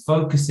 days and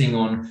focusing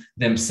on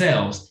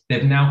themselves,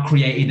 they've now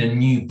created a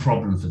new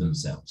problem for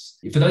themselves.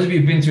 For those of you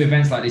who've been to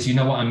events like this, you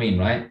know what I mean,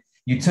 right?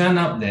 You turn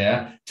up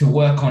there to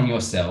work on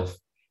yourself.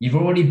 You've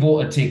already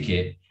bought a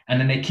ticket. And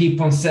then they keep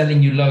on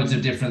selling you loads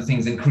of different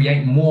things and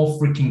create more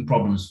freaking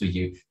problems for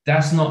you.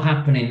 That's not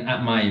happening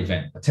at my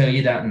event. I'll tell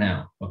you that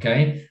now,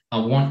 okay? I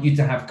want you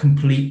to have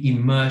complete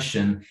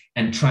immersion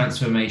and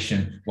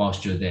transformation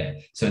whilst you're there.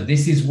 So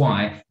this is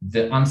why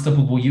the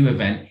Unstoppable You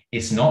event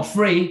is not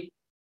free.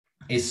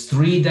 It's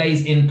 3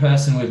 days in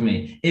person with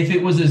me. If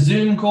it was a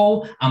Zoom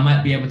call, I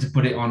might be able to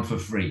put it on for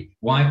free.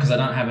 Why? Because I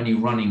don't have any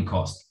running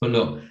costs. But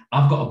look,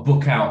 I've got to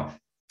book out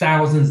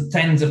thousands,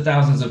 tens of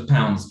thousands of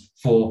pounds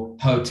for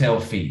hotel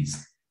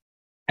fees,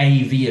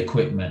 AV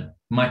equipment,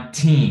 my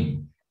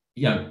team,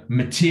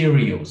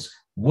 materials,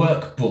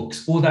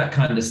 workbooks, all that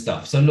kind of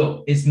stuff. So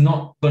look, it's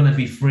not going to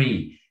be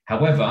free.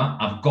 However,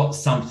 I've got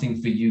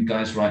something for you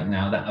guys right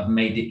now that I've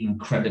made it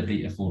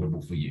incredibly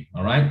affordable for you.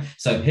 All right.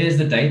 So here's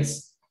the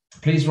dates.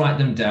 Please write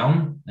them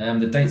down.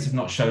 The dates have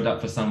not showed up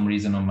for some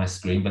reason on my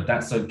screen, but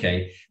that's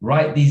okay.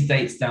 Write these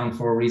dates down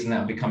for a reason that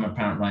will become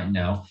apparent right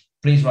now.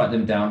 Please write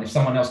them down. If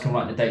someone else can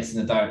write the dates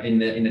in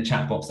the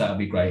chat box, that would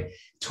be great.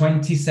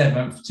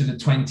 27th to the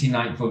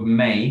 29th of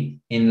May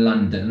in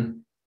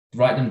London.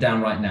 Write them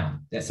down right now.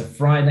 That's a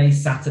Friday,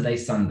 Saturday,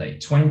 Sunday.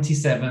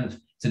 27th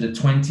to the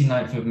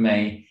 29th of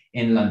May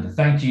in London.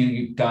 Thank you,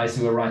 you guys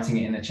who are writing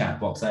it in the chat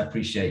box. I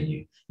appreciate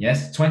you.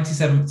 Yes,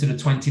 27th to the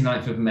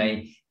 29th of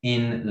May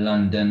in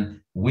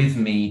London with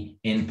me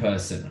in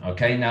person.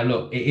 Okay, now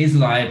look, it is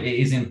live. It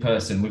is in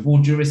person. With all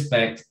due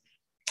respect,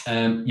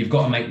 you've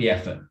got to make the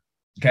effort.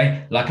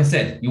 Okay, like I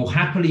said, you'll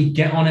happily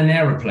get on an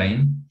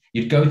aeroplane.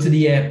 You'd go to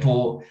the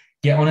airport,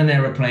 get on an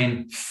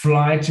aeroplane,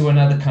 fly to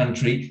another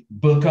country,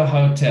 book a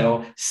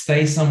hotel,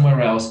 stay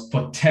somewhere else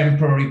for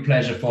temporary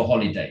pleasure for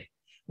holiday.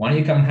 Why don't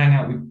you come and hang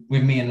out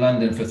with me in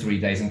London for 3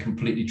 days and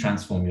completely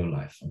transform your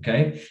life?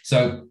 Okay,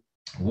 so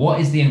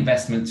what is the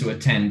investment to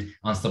attend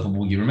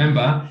Unstoppable You?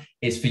 Remember,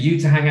 it's for you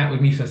to hang out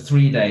with me for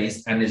 3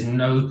 days and there's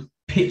no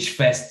pitch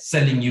fest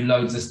selling you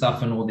loads of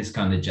stuff and all this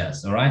kind of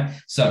jazz. All right.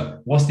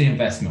 So what's the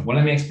investment? Well,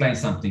 let me explain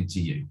something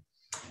to you.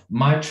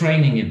 My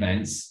training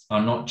events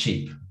are not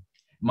cheap.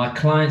 My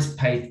clients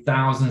pay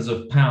thousands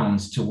of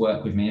pounds to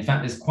work with me. In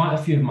fact, there's quite a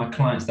few of my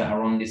clients that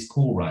are on this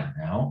call right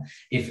now.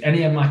 If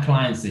any of my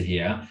clients are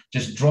here,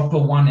 just drop a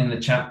 1 in the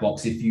chat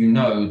box if you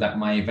know that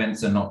my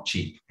events are not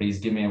cheap. Please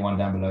give me a 1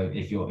 down below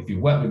if you've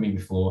worked with me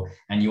before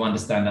and you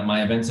understand that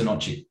my events are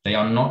not cheap. They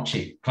are not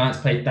cheap. Clients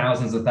pay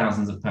thousands of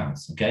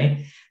pounds.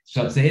 Okay.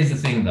 So here's the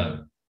thing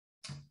though.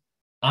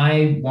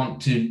 I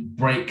want to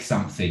break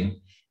something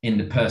in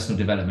the personal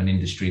development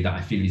industry that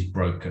I feel is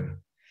broken.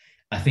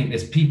 I think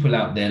there's people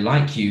out there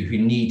like you who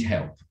need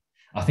help.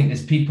 I think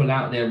there's people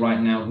out there right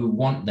now who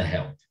want the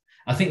help.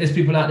 I think there's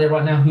people out there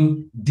right now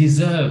who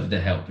deserve the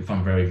help, if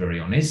I'm very, very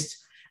honest.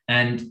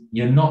 And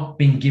you're not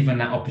being given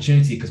that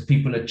opportunity because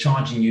people are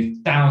charging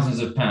you thousands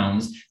of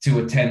pounds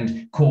to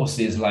attend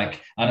courses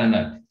like, I don't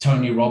know,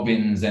 Tony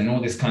Robbins and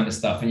all this kind of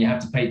stuff. And you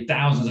have to pay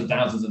thousands of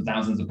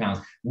pounds.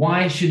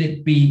 Why should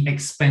it be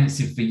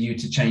expensive for you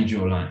to change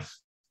your life?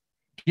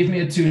 Give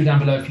me a 2 down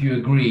below if you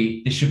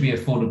agree this should be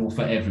affordable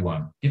for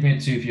everyone. Give me a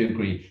 2 if you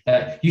agree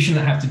that you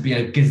shouldn't have to be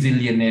a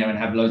gazillionaire and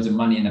have loads of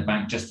money in the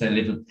bank just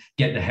to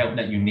get the help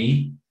that you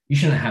need. You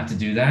shouldn't have to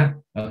do that,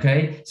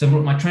 okay? So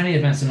my training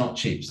events are not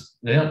cheap.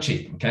 They're not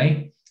cheap,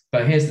 okay?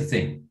 But here's the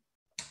thing.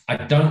 I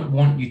don't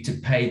want you to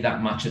pay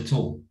that much at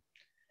all.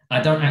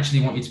 I don't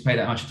actually want you to pay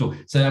that much at all.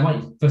 So I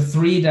want you, for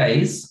 3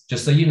 days,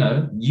 just so you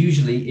know,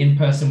 usually in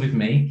person with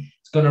me,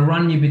 it's going to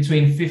run you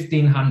between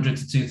 £1,500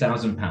 to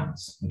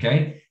 £2,000,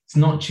 okay? It's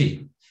not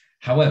cheap.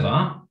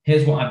 However,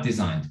 here's what I've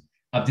designed.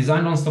 I've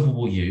designed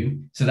Unstoppable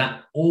You so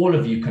that all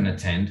of you can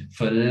attend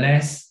for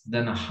less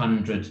than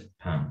 £100.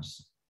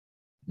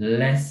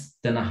 Less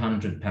than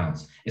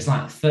 £100. It's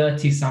like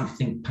 30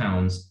 something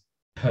pounds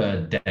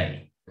per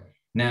day.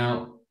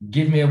 Now,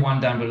 give me a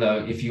 1 down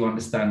below if you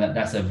understand that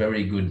that's a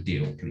very good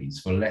deal, please,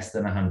 for less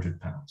than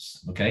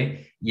 £100.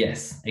 Okay.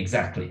 Yes,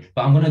 exactly.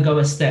 But I'm going to go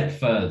a step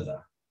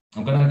further.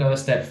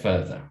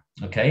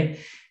 Okay.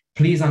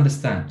 Please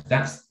understand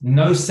that's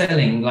no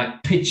selling,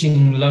 like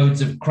pitching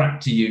loads of crap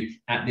to you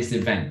at this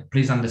event.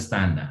 Please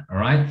understand that. All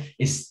right.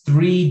 It's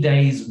 3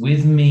 days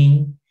with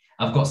me.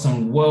 I've got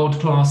some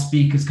world-class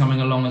speakers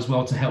coming along as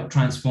well to help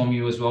transform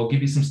you as well,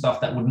 give you some stuff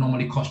that would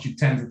normally cost you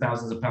tens of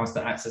thousands of pounds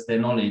to access their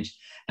knowledge.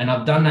 And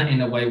I've done that in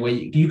a way where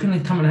you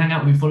can come and hang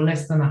out with me for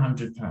less than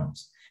 £100.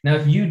 Now,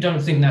 if you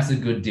don't think that's a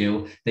good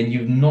deal, then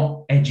you've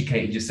not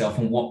educated yourself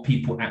on what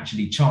people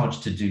actually charge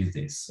to do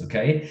this,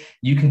 okay?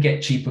 You can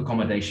get cheap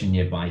accommodation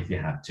nearby if you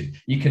have to.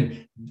 You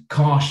can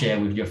car share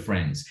with your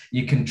friends.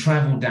 You can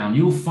travel down.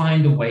 You'll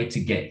find a way to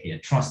get here,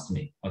 trust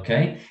me,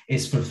 okay?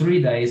 It's for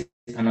 3 days.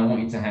 And I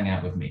want you to hang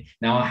out with me.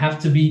 Now, I have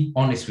to be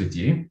honest with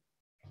you.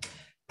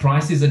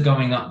 Prices are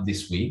going up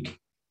this week,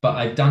 but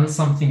I've done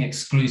something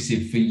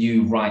exclusive for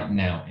you right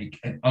now. It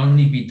can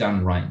only be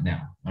done right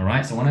now. All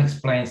right. So I want to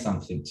explain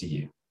something to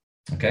you.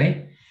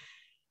 Okay.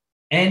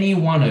 Any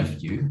one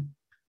of you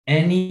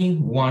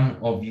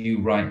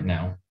right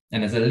now,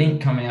 and there's a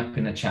link coming up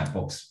in the chat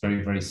box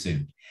very, very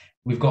soon.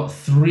 We've got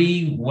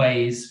 3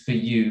 ways for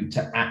you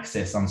to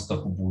access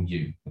Unstoppable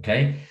You.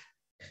 Okay.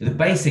 The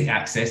basic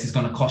access is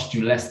going to cost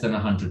you less than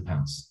 £100.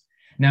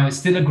 Now, it's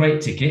still a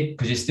great ticket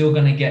because you're still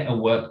going to get a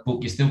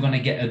workbook. You're still going to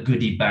get a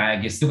goodie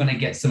bag. You're still going to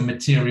get some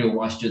material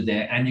whilst you're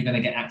there. And you're going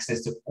to get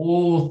access to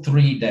all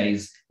 3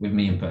 days with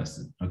me in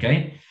person.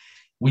 Okay.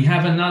 We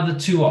have another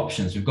 2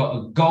 options. We've got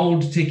a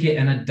gold ticket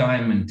and a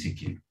diamond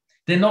ticket.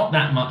 They're not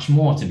that much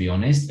more, to be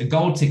honest. A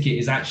gold ticket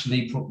is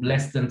actually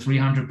less than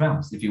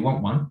 £300 if you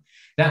want one.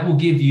 That will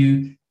give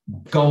you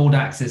gold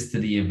access to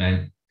the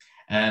event.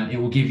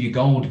 It will give you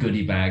gold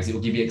goodie bags. It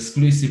will give you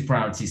exclusive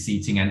priority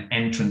seating and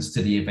entrance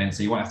to the event.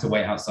 So you won't have to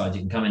wait outside.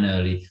 You can come in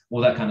early, all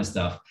that kind of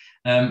stuff.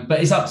 But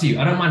it's up to you.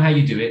 I don't mind how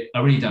you do it.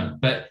 I really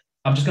don't. But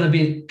I'm just going to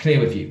be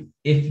clear with you.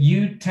 If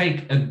you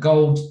take a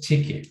gold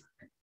ticket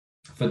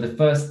for the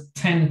first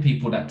 10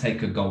 people that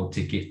take a gold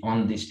ticket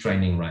on this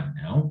training right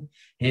now,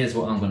 here's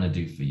what I'm going to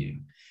do for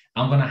you.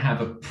 I'm going to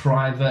have a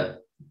private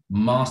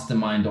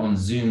mastermind on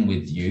Zoom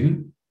with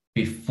you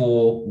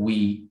before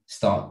we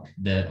start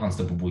the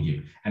Unstoppable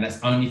You. And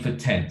that's only for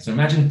 10. So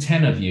imagine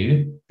 10 of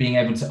you being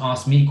able to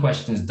ask me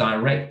questions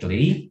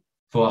directly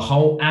for a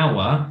whole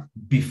hour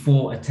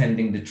before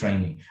attending the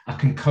training. I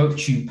can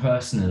coach you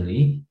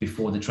personally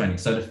before the training.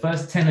 So the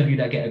first 10 of you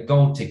that get a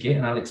gold ticket,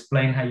 and I'll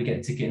explain how you get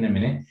a ticket in a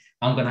minute,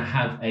 I'm going to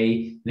have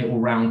a little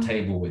round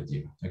table with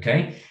you.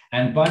 Okay.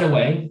 And by the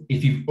way,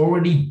 if you've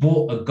already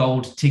bought a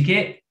gold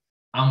ticket,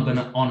 I'm going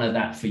to honor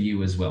that for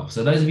you as well.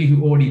 So those of you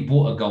who already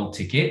bought a gold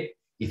ticket,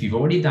 if you've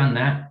already done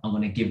that, I'm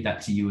going to give that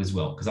to you as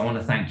well, because I want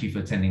to thank you for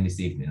attending this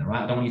evening. All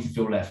right. I don't want you to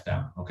feel left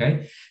out.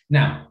 Okay.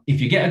 Now,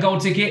 if you get a gold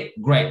ticket,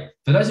 great.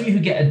 For those of you who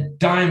get a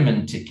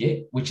diamond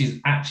ticket, which is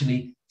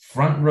actually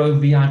front row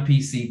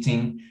VIP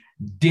seating,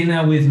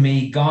 dinner with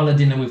me, gala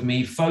dinner with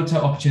me, photo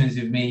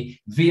opportunities with me,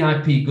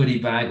 VIP goodie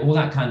bag, all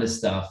that kind of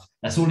stuff.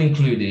 That's all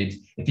included.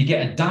 If you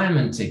get a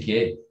diamond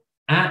ticket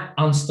at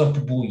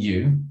Unstoppable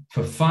You,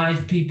 for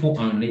 5 people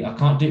only, I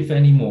can't do it for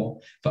any more,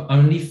 for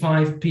only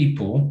 5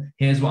 people,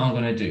 here's what I'm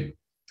going to do.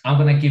 I'm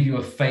going to give you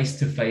a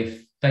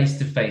face-to-face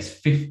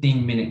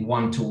 15-minute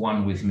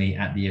one-to-one with me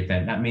at the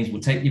event. That means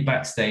we'll take you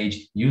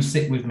backstage, you'll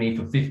sit with me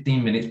for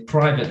 15 minutes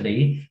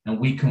privately, and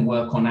we can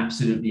work on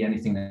absolutely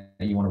anything that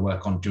you want to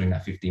work on during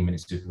that 15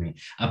 minutes with me.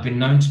 I've been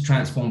known to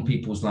transform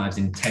people's lives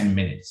in 10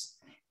 minutes.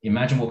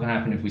 Imagine what can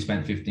happen if we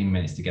spent 15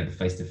 minutes together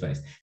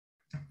face-to-face.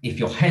 If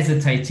you're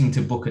hesitating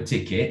to book a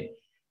ticket,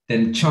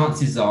 then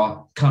chances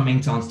are coming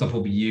to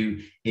Unstoppable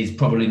You is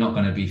probably not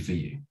going to be for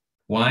you.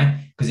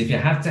 Why? Because if you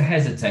have to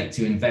hesitate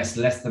to invest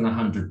less than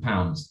 £100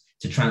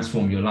 to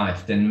transform your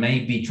life, then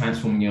maybe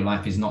transforming your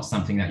life is not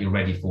something that you're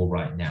ready for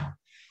right now.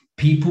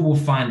 People will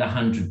find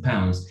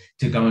 £100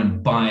 to go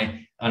and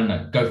buy, I don't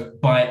know, go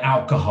buy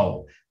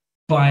alcohol,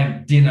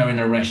 buy dinner in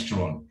a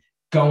restaurant,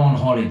 go on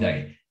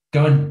holiday,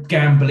 go and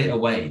gamble it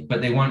away,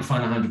 but they won't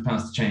find £100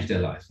 to change their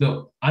life.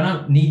 Look, I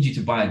don't need you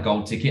to buy a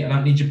gold ticket. I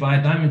don't need you to buy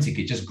a diamond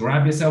ticket. Just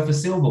grab yourself a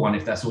silver one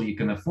if that's all you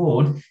can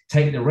afford.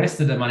 Take the rest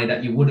of the money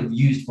that you would have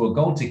used for a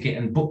gold ticket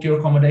and book your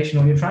accommodation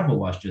or your travel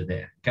whilst you're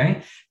there,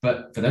 okay?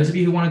 But for those of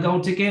you who want a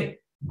gold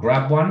ticket,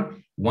 grab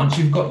one. Once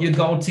you've got your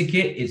gold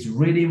ticket, it's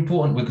really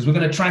important because we're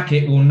going to track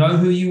it. We'll know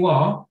who you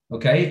are,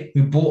 okay,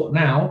 who bought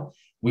now.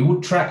 We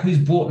will track who's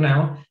bought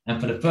now. And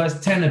for the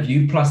first 10 of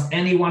you, plus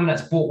anyone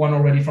that's bought one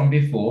already from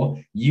before,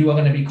 you are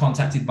going to be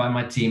contacted by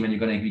my team and you're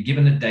going to be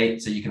given a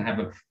date so you can have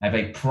a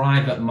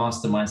private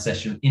mastermind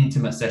session,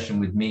 intimate session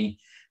with me.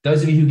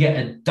 Those of you who get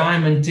a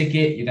diamond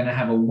ticket, you're going to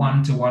have a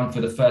one-to-one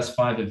for the first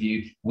 5 of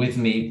you with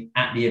me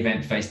at the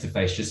event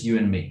face-to-face, just you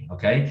and me,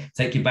 okay?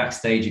 Take you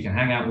backstage. You can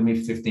hang out with me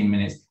for 15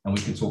 minutes and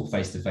we can talk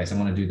face-to-face. I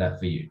want to do that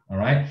for you, all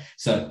right?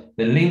 So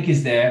the link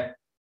is there.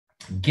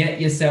 Get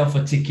yourself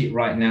a ticket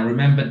right now.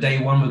 Remember,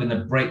 day 1, we're going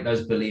to break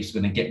those beliefs.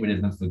 We're going to get rid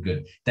of them for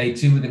good. Day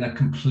 2, we're going to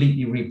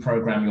completely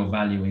reprogram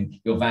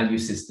your value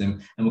system,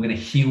 and we're going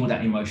to heal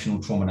that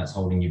emotional trauma that's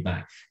holding you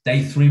back.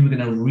 Day 3, we're going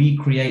to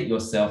recreate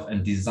yourself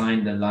and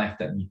design the life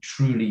that you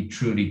truly,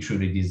 truly,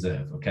 truly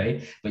deserve,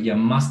 okay? But you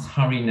must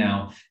hurry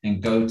now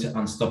and go to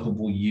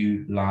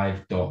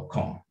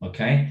unstoppableyoulive.com,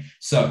 okay?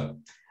 So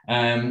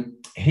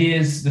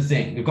here's the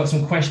thing. We've got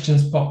some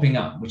questions popping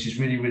up, which is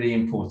really, really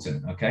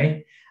important,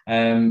 okay?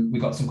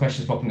 We've got some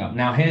questions popping up.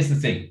 Now, here's the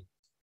thing.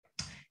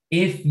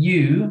 If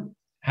you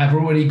have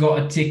already got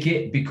a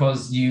ticket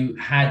because you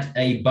had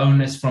a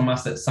bonus from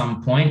us at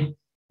some point,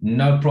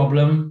 no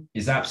problem.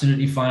 It's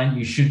absolutely fine.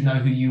 You should know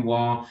who you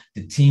are.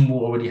 The team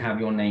will already have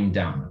your name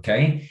down,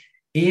 okay?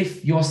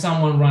 If you're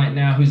someone right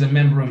now who's a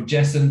member of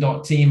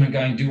Jessen.team and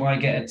going, do I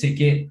get a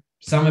ticket?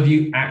 Some of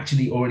you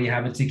actually already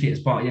have a ticket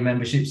as part of your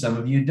membership. Some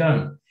of you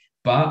don't.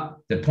 But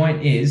the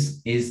point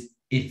is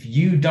if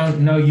you don't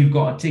know you've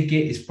got a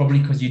ticket, it's probably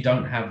because you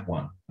don't have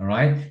one, all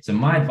right? So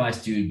my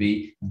advice to you would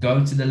be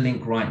go to the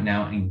link right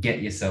now and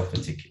get yourself a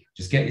ticket.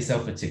 Just get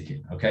yourself a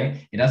ticket,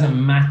 okay? It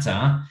doesn't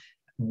matter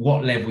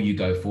what level you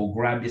go for,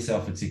 grab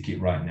yourself a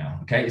ticket right now,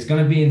 okay? It's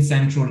going to be in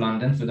central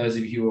London for those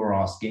of you who are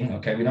asking,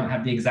 okay? We don't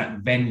have the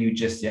exact venue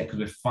just yet because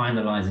we're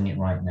finalizing it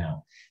right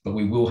now, but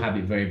we will have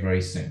it very,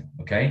 very soon,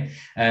 okay?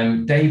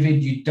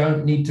 David, you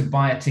don't need to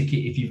buy a ticket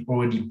if you've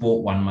already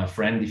bought one, my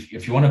friend.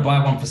 If you want to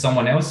buy one for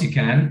someone else, you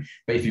can,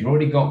 but if you've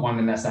already got one,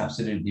 then that's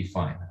absolutely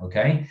fine,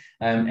 okay?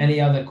 Any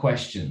other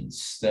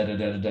questions?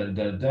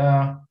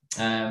 Real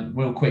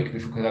quick,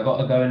 because I've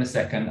got to go in a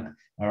second,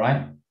 all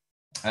right?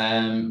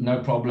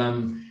 No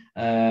problem.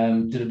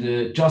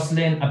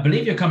 Jocelyn, I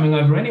believe you're coming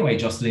over anyway,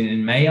 Jocelyn,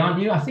 in May,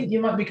 aren't you? I think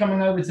you might be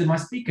coming over to my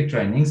speaker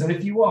training. So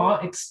if you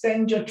are,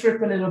 extend your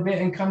trip a little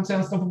bit and come to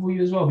Unstoppable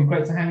You as well. It'd be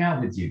great to hang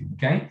out with you,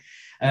 okay?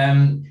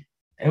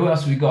 Who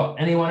else we got?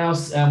 Anyone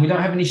else? We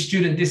don't have any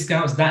student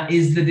discounts. That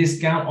is the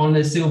discount on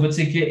the silver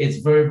ticket. It's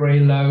very,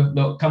 very low.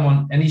 Look, come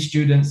on, any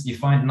students, you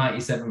find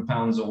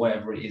 £97 or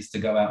whatever it is to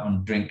go out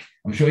and drink.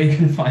 I'm sure you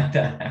can find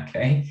that,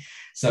 okay?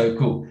 So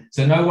cool.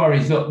 So no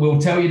worries. Look, we'll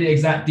tell you the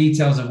exact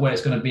details of where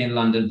it's going to be in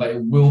London, but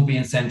it will be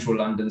in central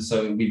London.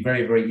 So it'll be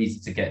very, very easy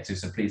to get to.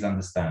 So please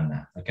understand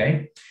that.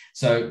 Okay.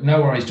 So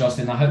no worries,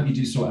 Jocelyn. I hope you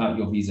do sort out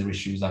your visa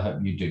issues. I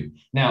hope you do.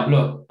 Now,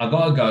 look, I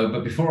got to go.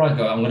 But before I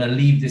go, I'm going to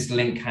leave this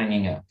link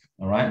hanging up.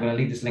 All right. I'm going to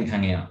leave this link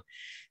hanging up.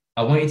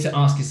 I want you to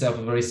ask yourself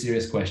a very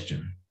serious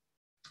question.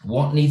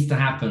 What needs to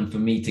happen for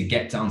me to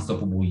get to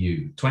Unstoppable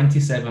You?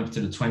 27th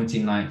to the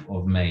 29th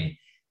of May.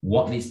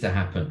 What needs to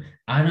happen?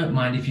 I don't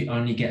mind if you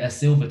only get a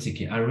silver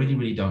ticket. I really,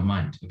 really don't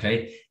mind,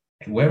 okay?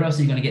 Where else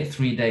are you going to get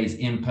 3 days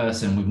in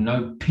person with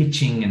no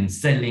pitching and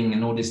selling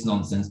and all this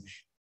nonsense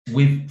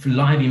with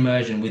live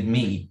immersion with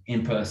me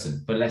in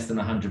person for less than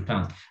 £100?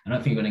 I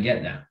don't think you're going to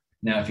get that.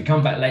 Now, if you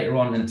come back later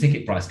on and the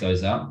ticket price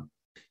goes up,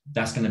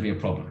 that's going to be a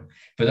problem.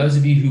 For those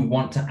of you who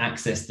want to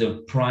access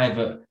the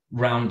private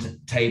round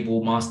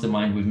table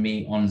mastermind with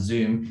me on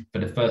Zoom for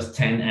the first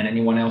 10 and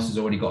anyone else who's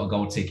already got a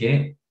gold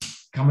ticket,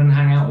 come and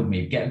hang out with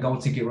me. Get a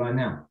gold ticket right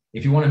now.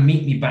 If you want to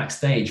meet me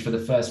backstage for the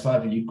first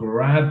 5 of you,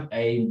 grab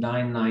a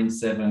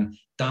 997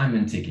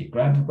 diamond ticket.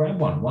 Grab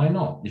one. Why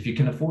not? If you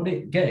can afford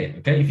it, get it.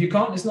 Okay. If you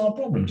can't, it's not a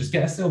problem. Just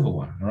get a silver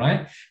one. All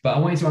right. But I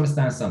want you to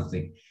understand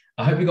something.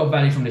 I hope you got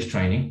value from this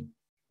training.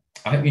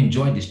 I hope you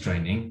enjoyed this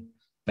training.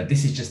 But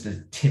this is just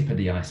the tip of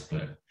the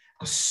iceberg. I've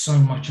got so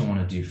much I want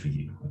to do for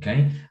you.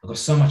 Okay. I've got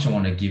so much I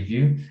want to give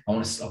you.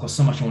 I've got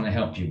so much I want to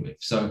help you with.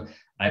 So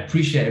I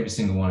appreciate every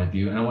single one of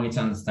you. And I want you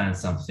to understand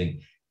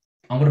something.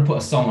 I'm going to put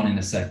a song on in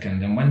a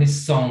second. And when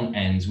this song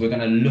ends, we're going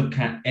to look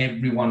at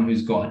everyone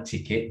who's got a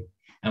ticket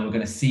and we're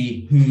going to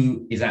see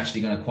who is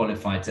actually going to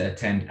qualify to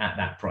attend at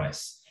that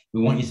price.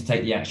 We want you to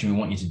take the action. We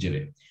want you to do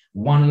it.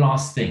 One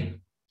last thing.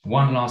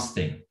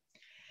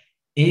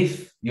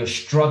 If you're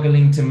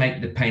struggling to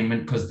make the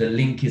payment because the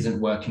link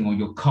isn't working or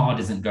your card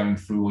isn't going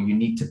through or you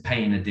need to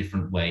pay in a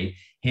different way,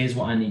 here's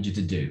what I need you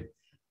to do.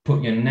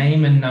 put your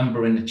name and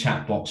number in the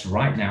chat box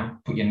right now.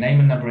 Put your name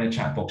and number in the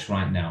chat box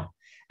right now.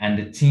 And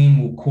the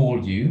team will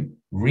call you,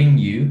 ring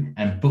you,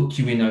 and book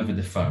you in over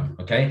the phone,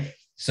 okay?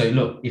 So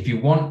look, if you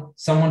want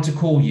someone to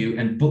call you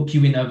and book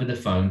you in over the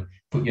phone,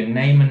 put your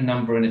name and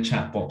number in the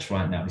chat box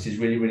right now. This is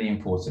really, really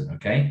important,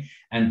 okay?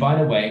 And by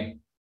the way,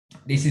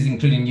 this is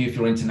including you if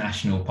you're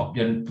international.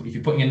 If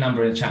you're putting your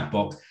number in the chat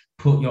box,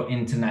 put your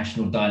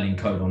international dialing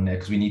code on there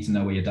because we need to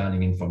know where you're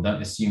dialing in from.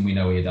 Don't assume we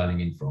know where you're dialing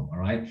in from, all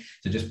right?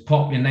 So just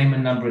pop your name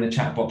and number in the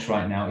chat box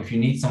right now. If you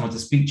need someone to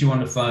speak to you on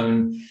the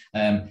phone,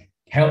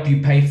 help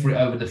you pay for it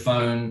over the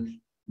phone,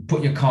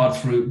 put your card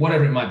through,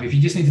 whatever it might be. If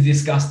you just need to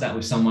discuss that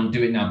with someone,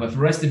 do it now. But for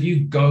the rest of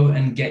you, go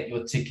and get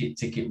your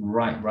ticket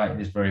right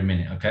this very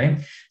minute, okay?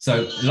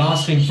 So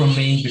last thing from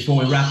me before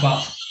we wrap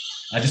up,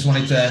 I just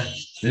wanted to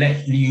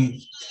let you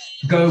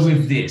go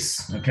with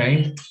this,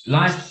 okay?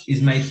 Life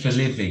is made for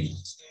living.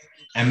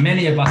 And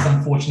many of us,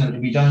 unfortunately,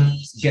 we don't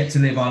get to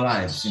live our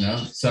lives, you know?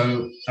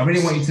 So I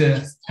really want you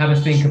to have a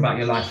think about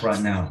your life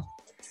right now.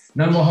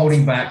 No more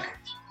holding back,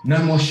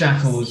 no more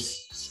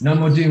shackles, no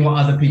more doing what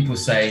other people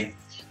say.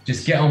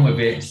 Just get on with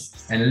it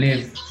and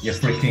live your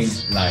freaking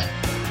life.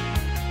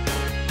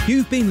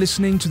 You've been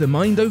listening to the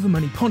Mind Over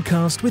Money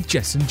podcast with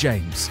Jess and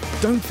James.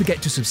 Don't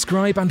forget to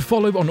subscribe and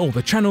follow on all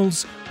the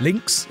channels,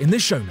 links in the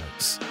show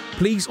notes.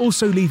 Please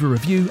also leave a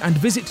review and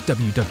visit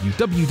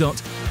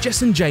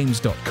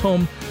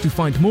www.jessandjames.com to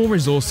find more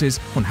resources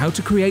on how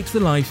to create the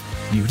life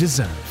you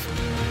deserve.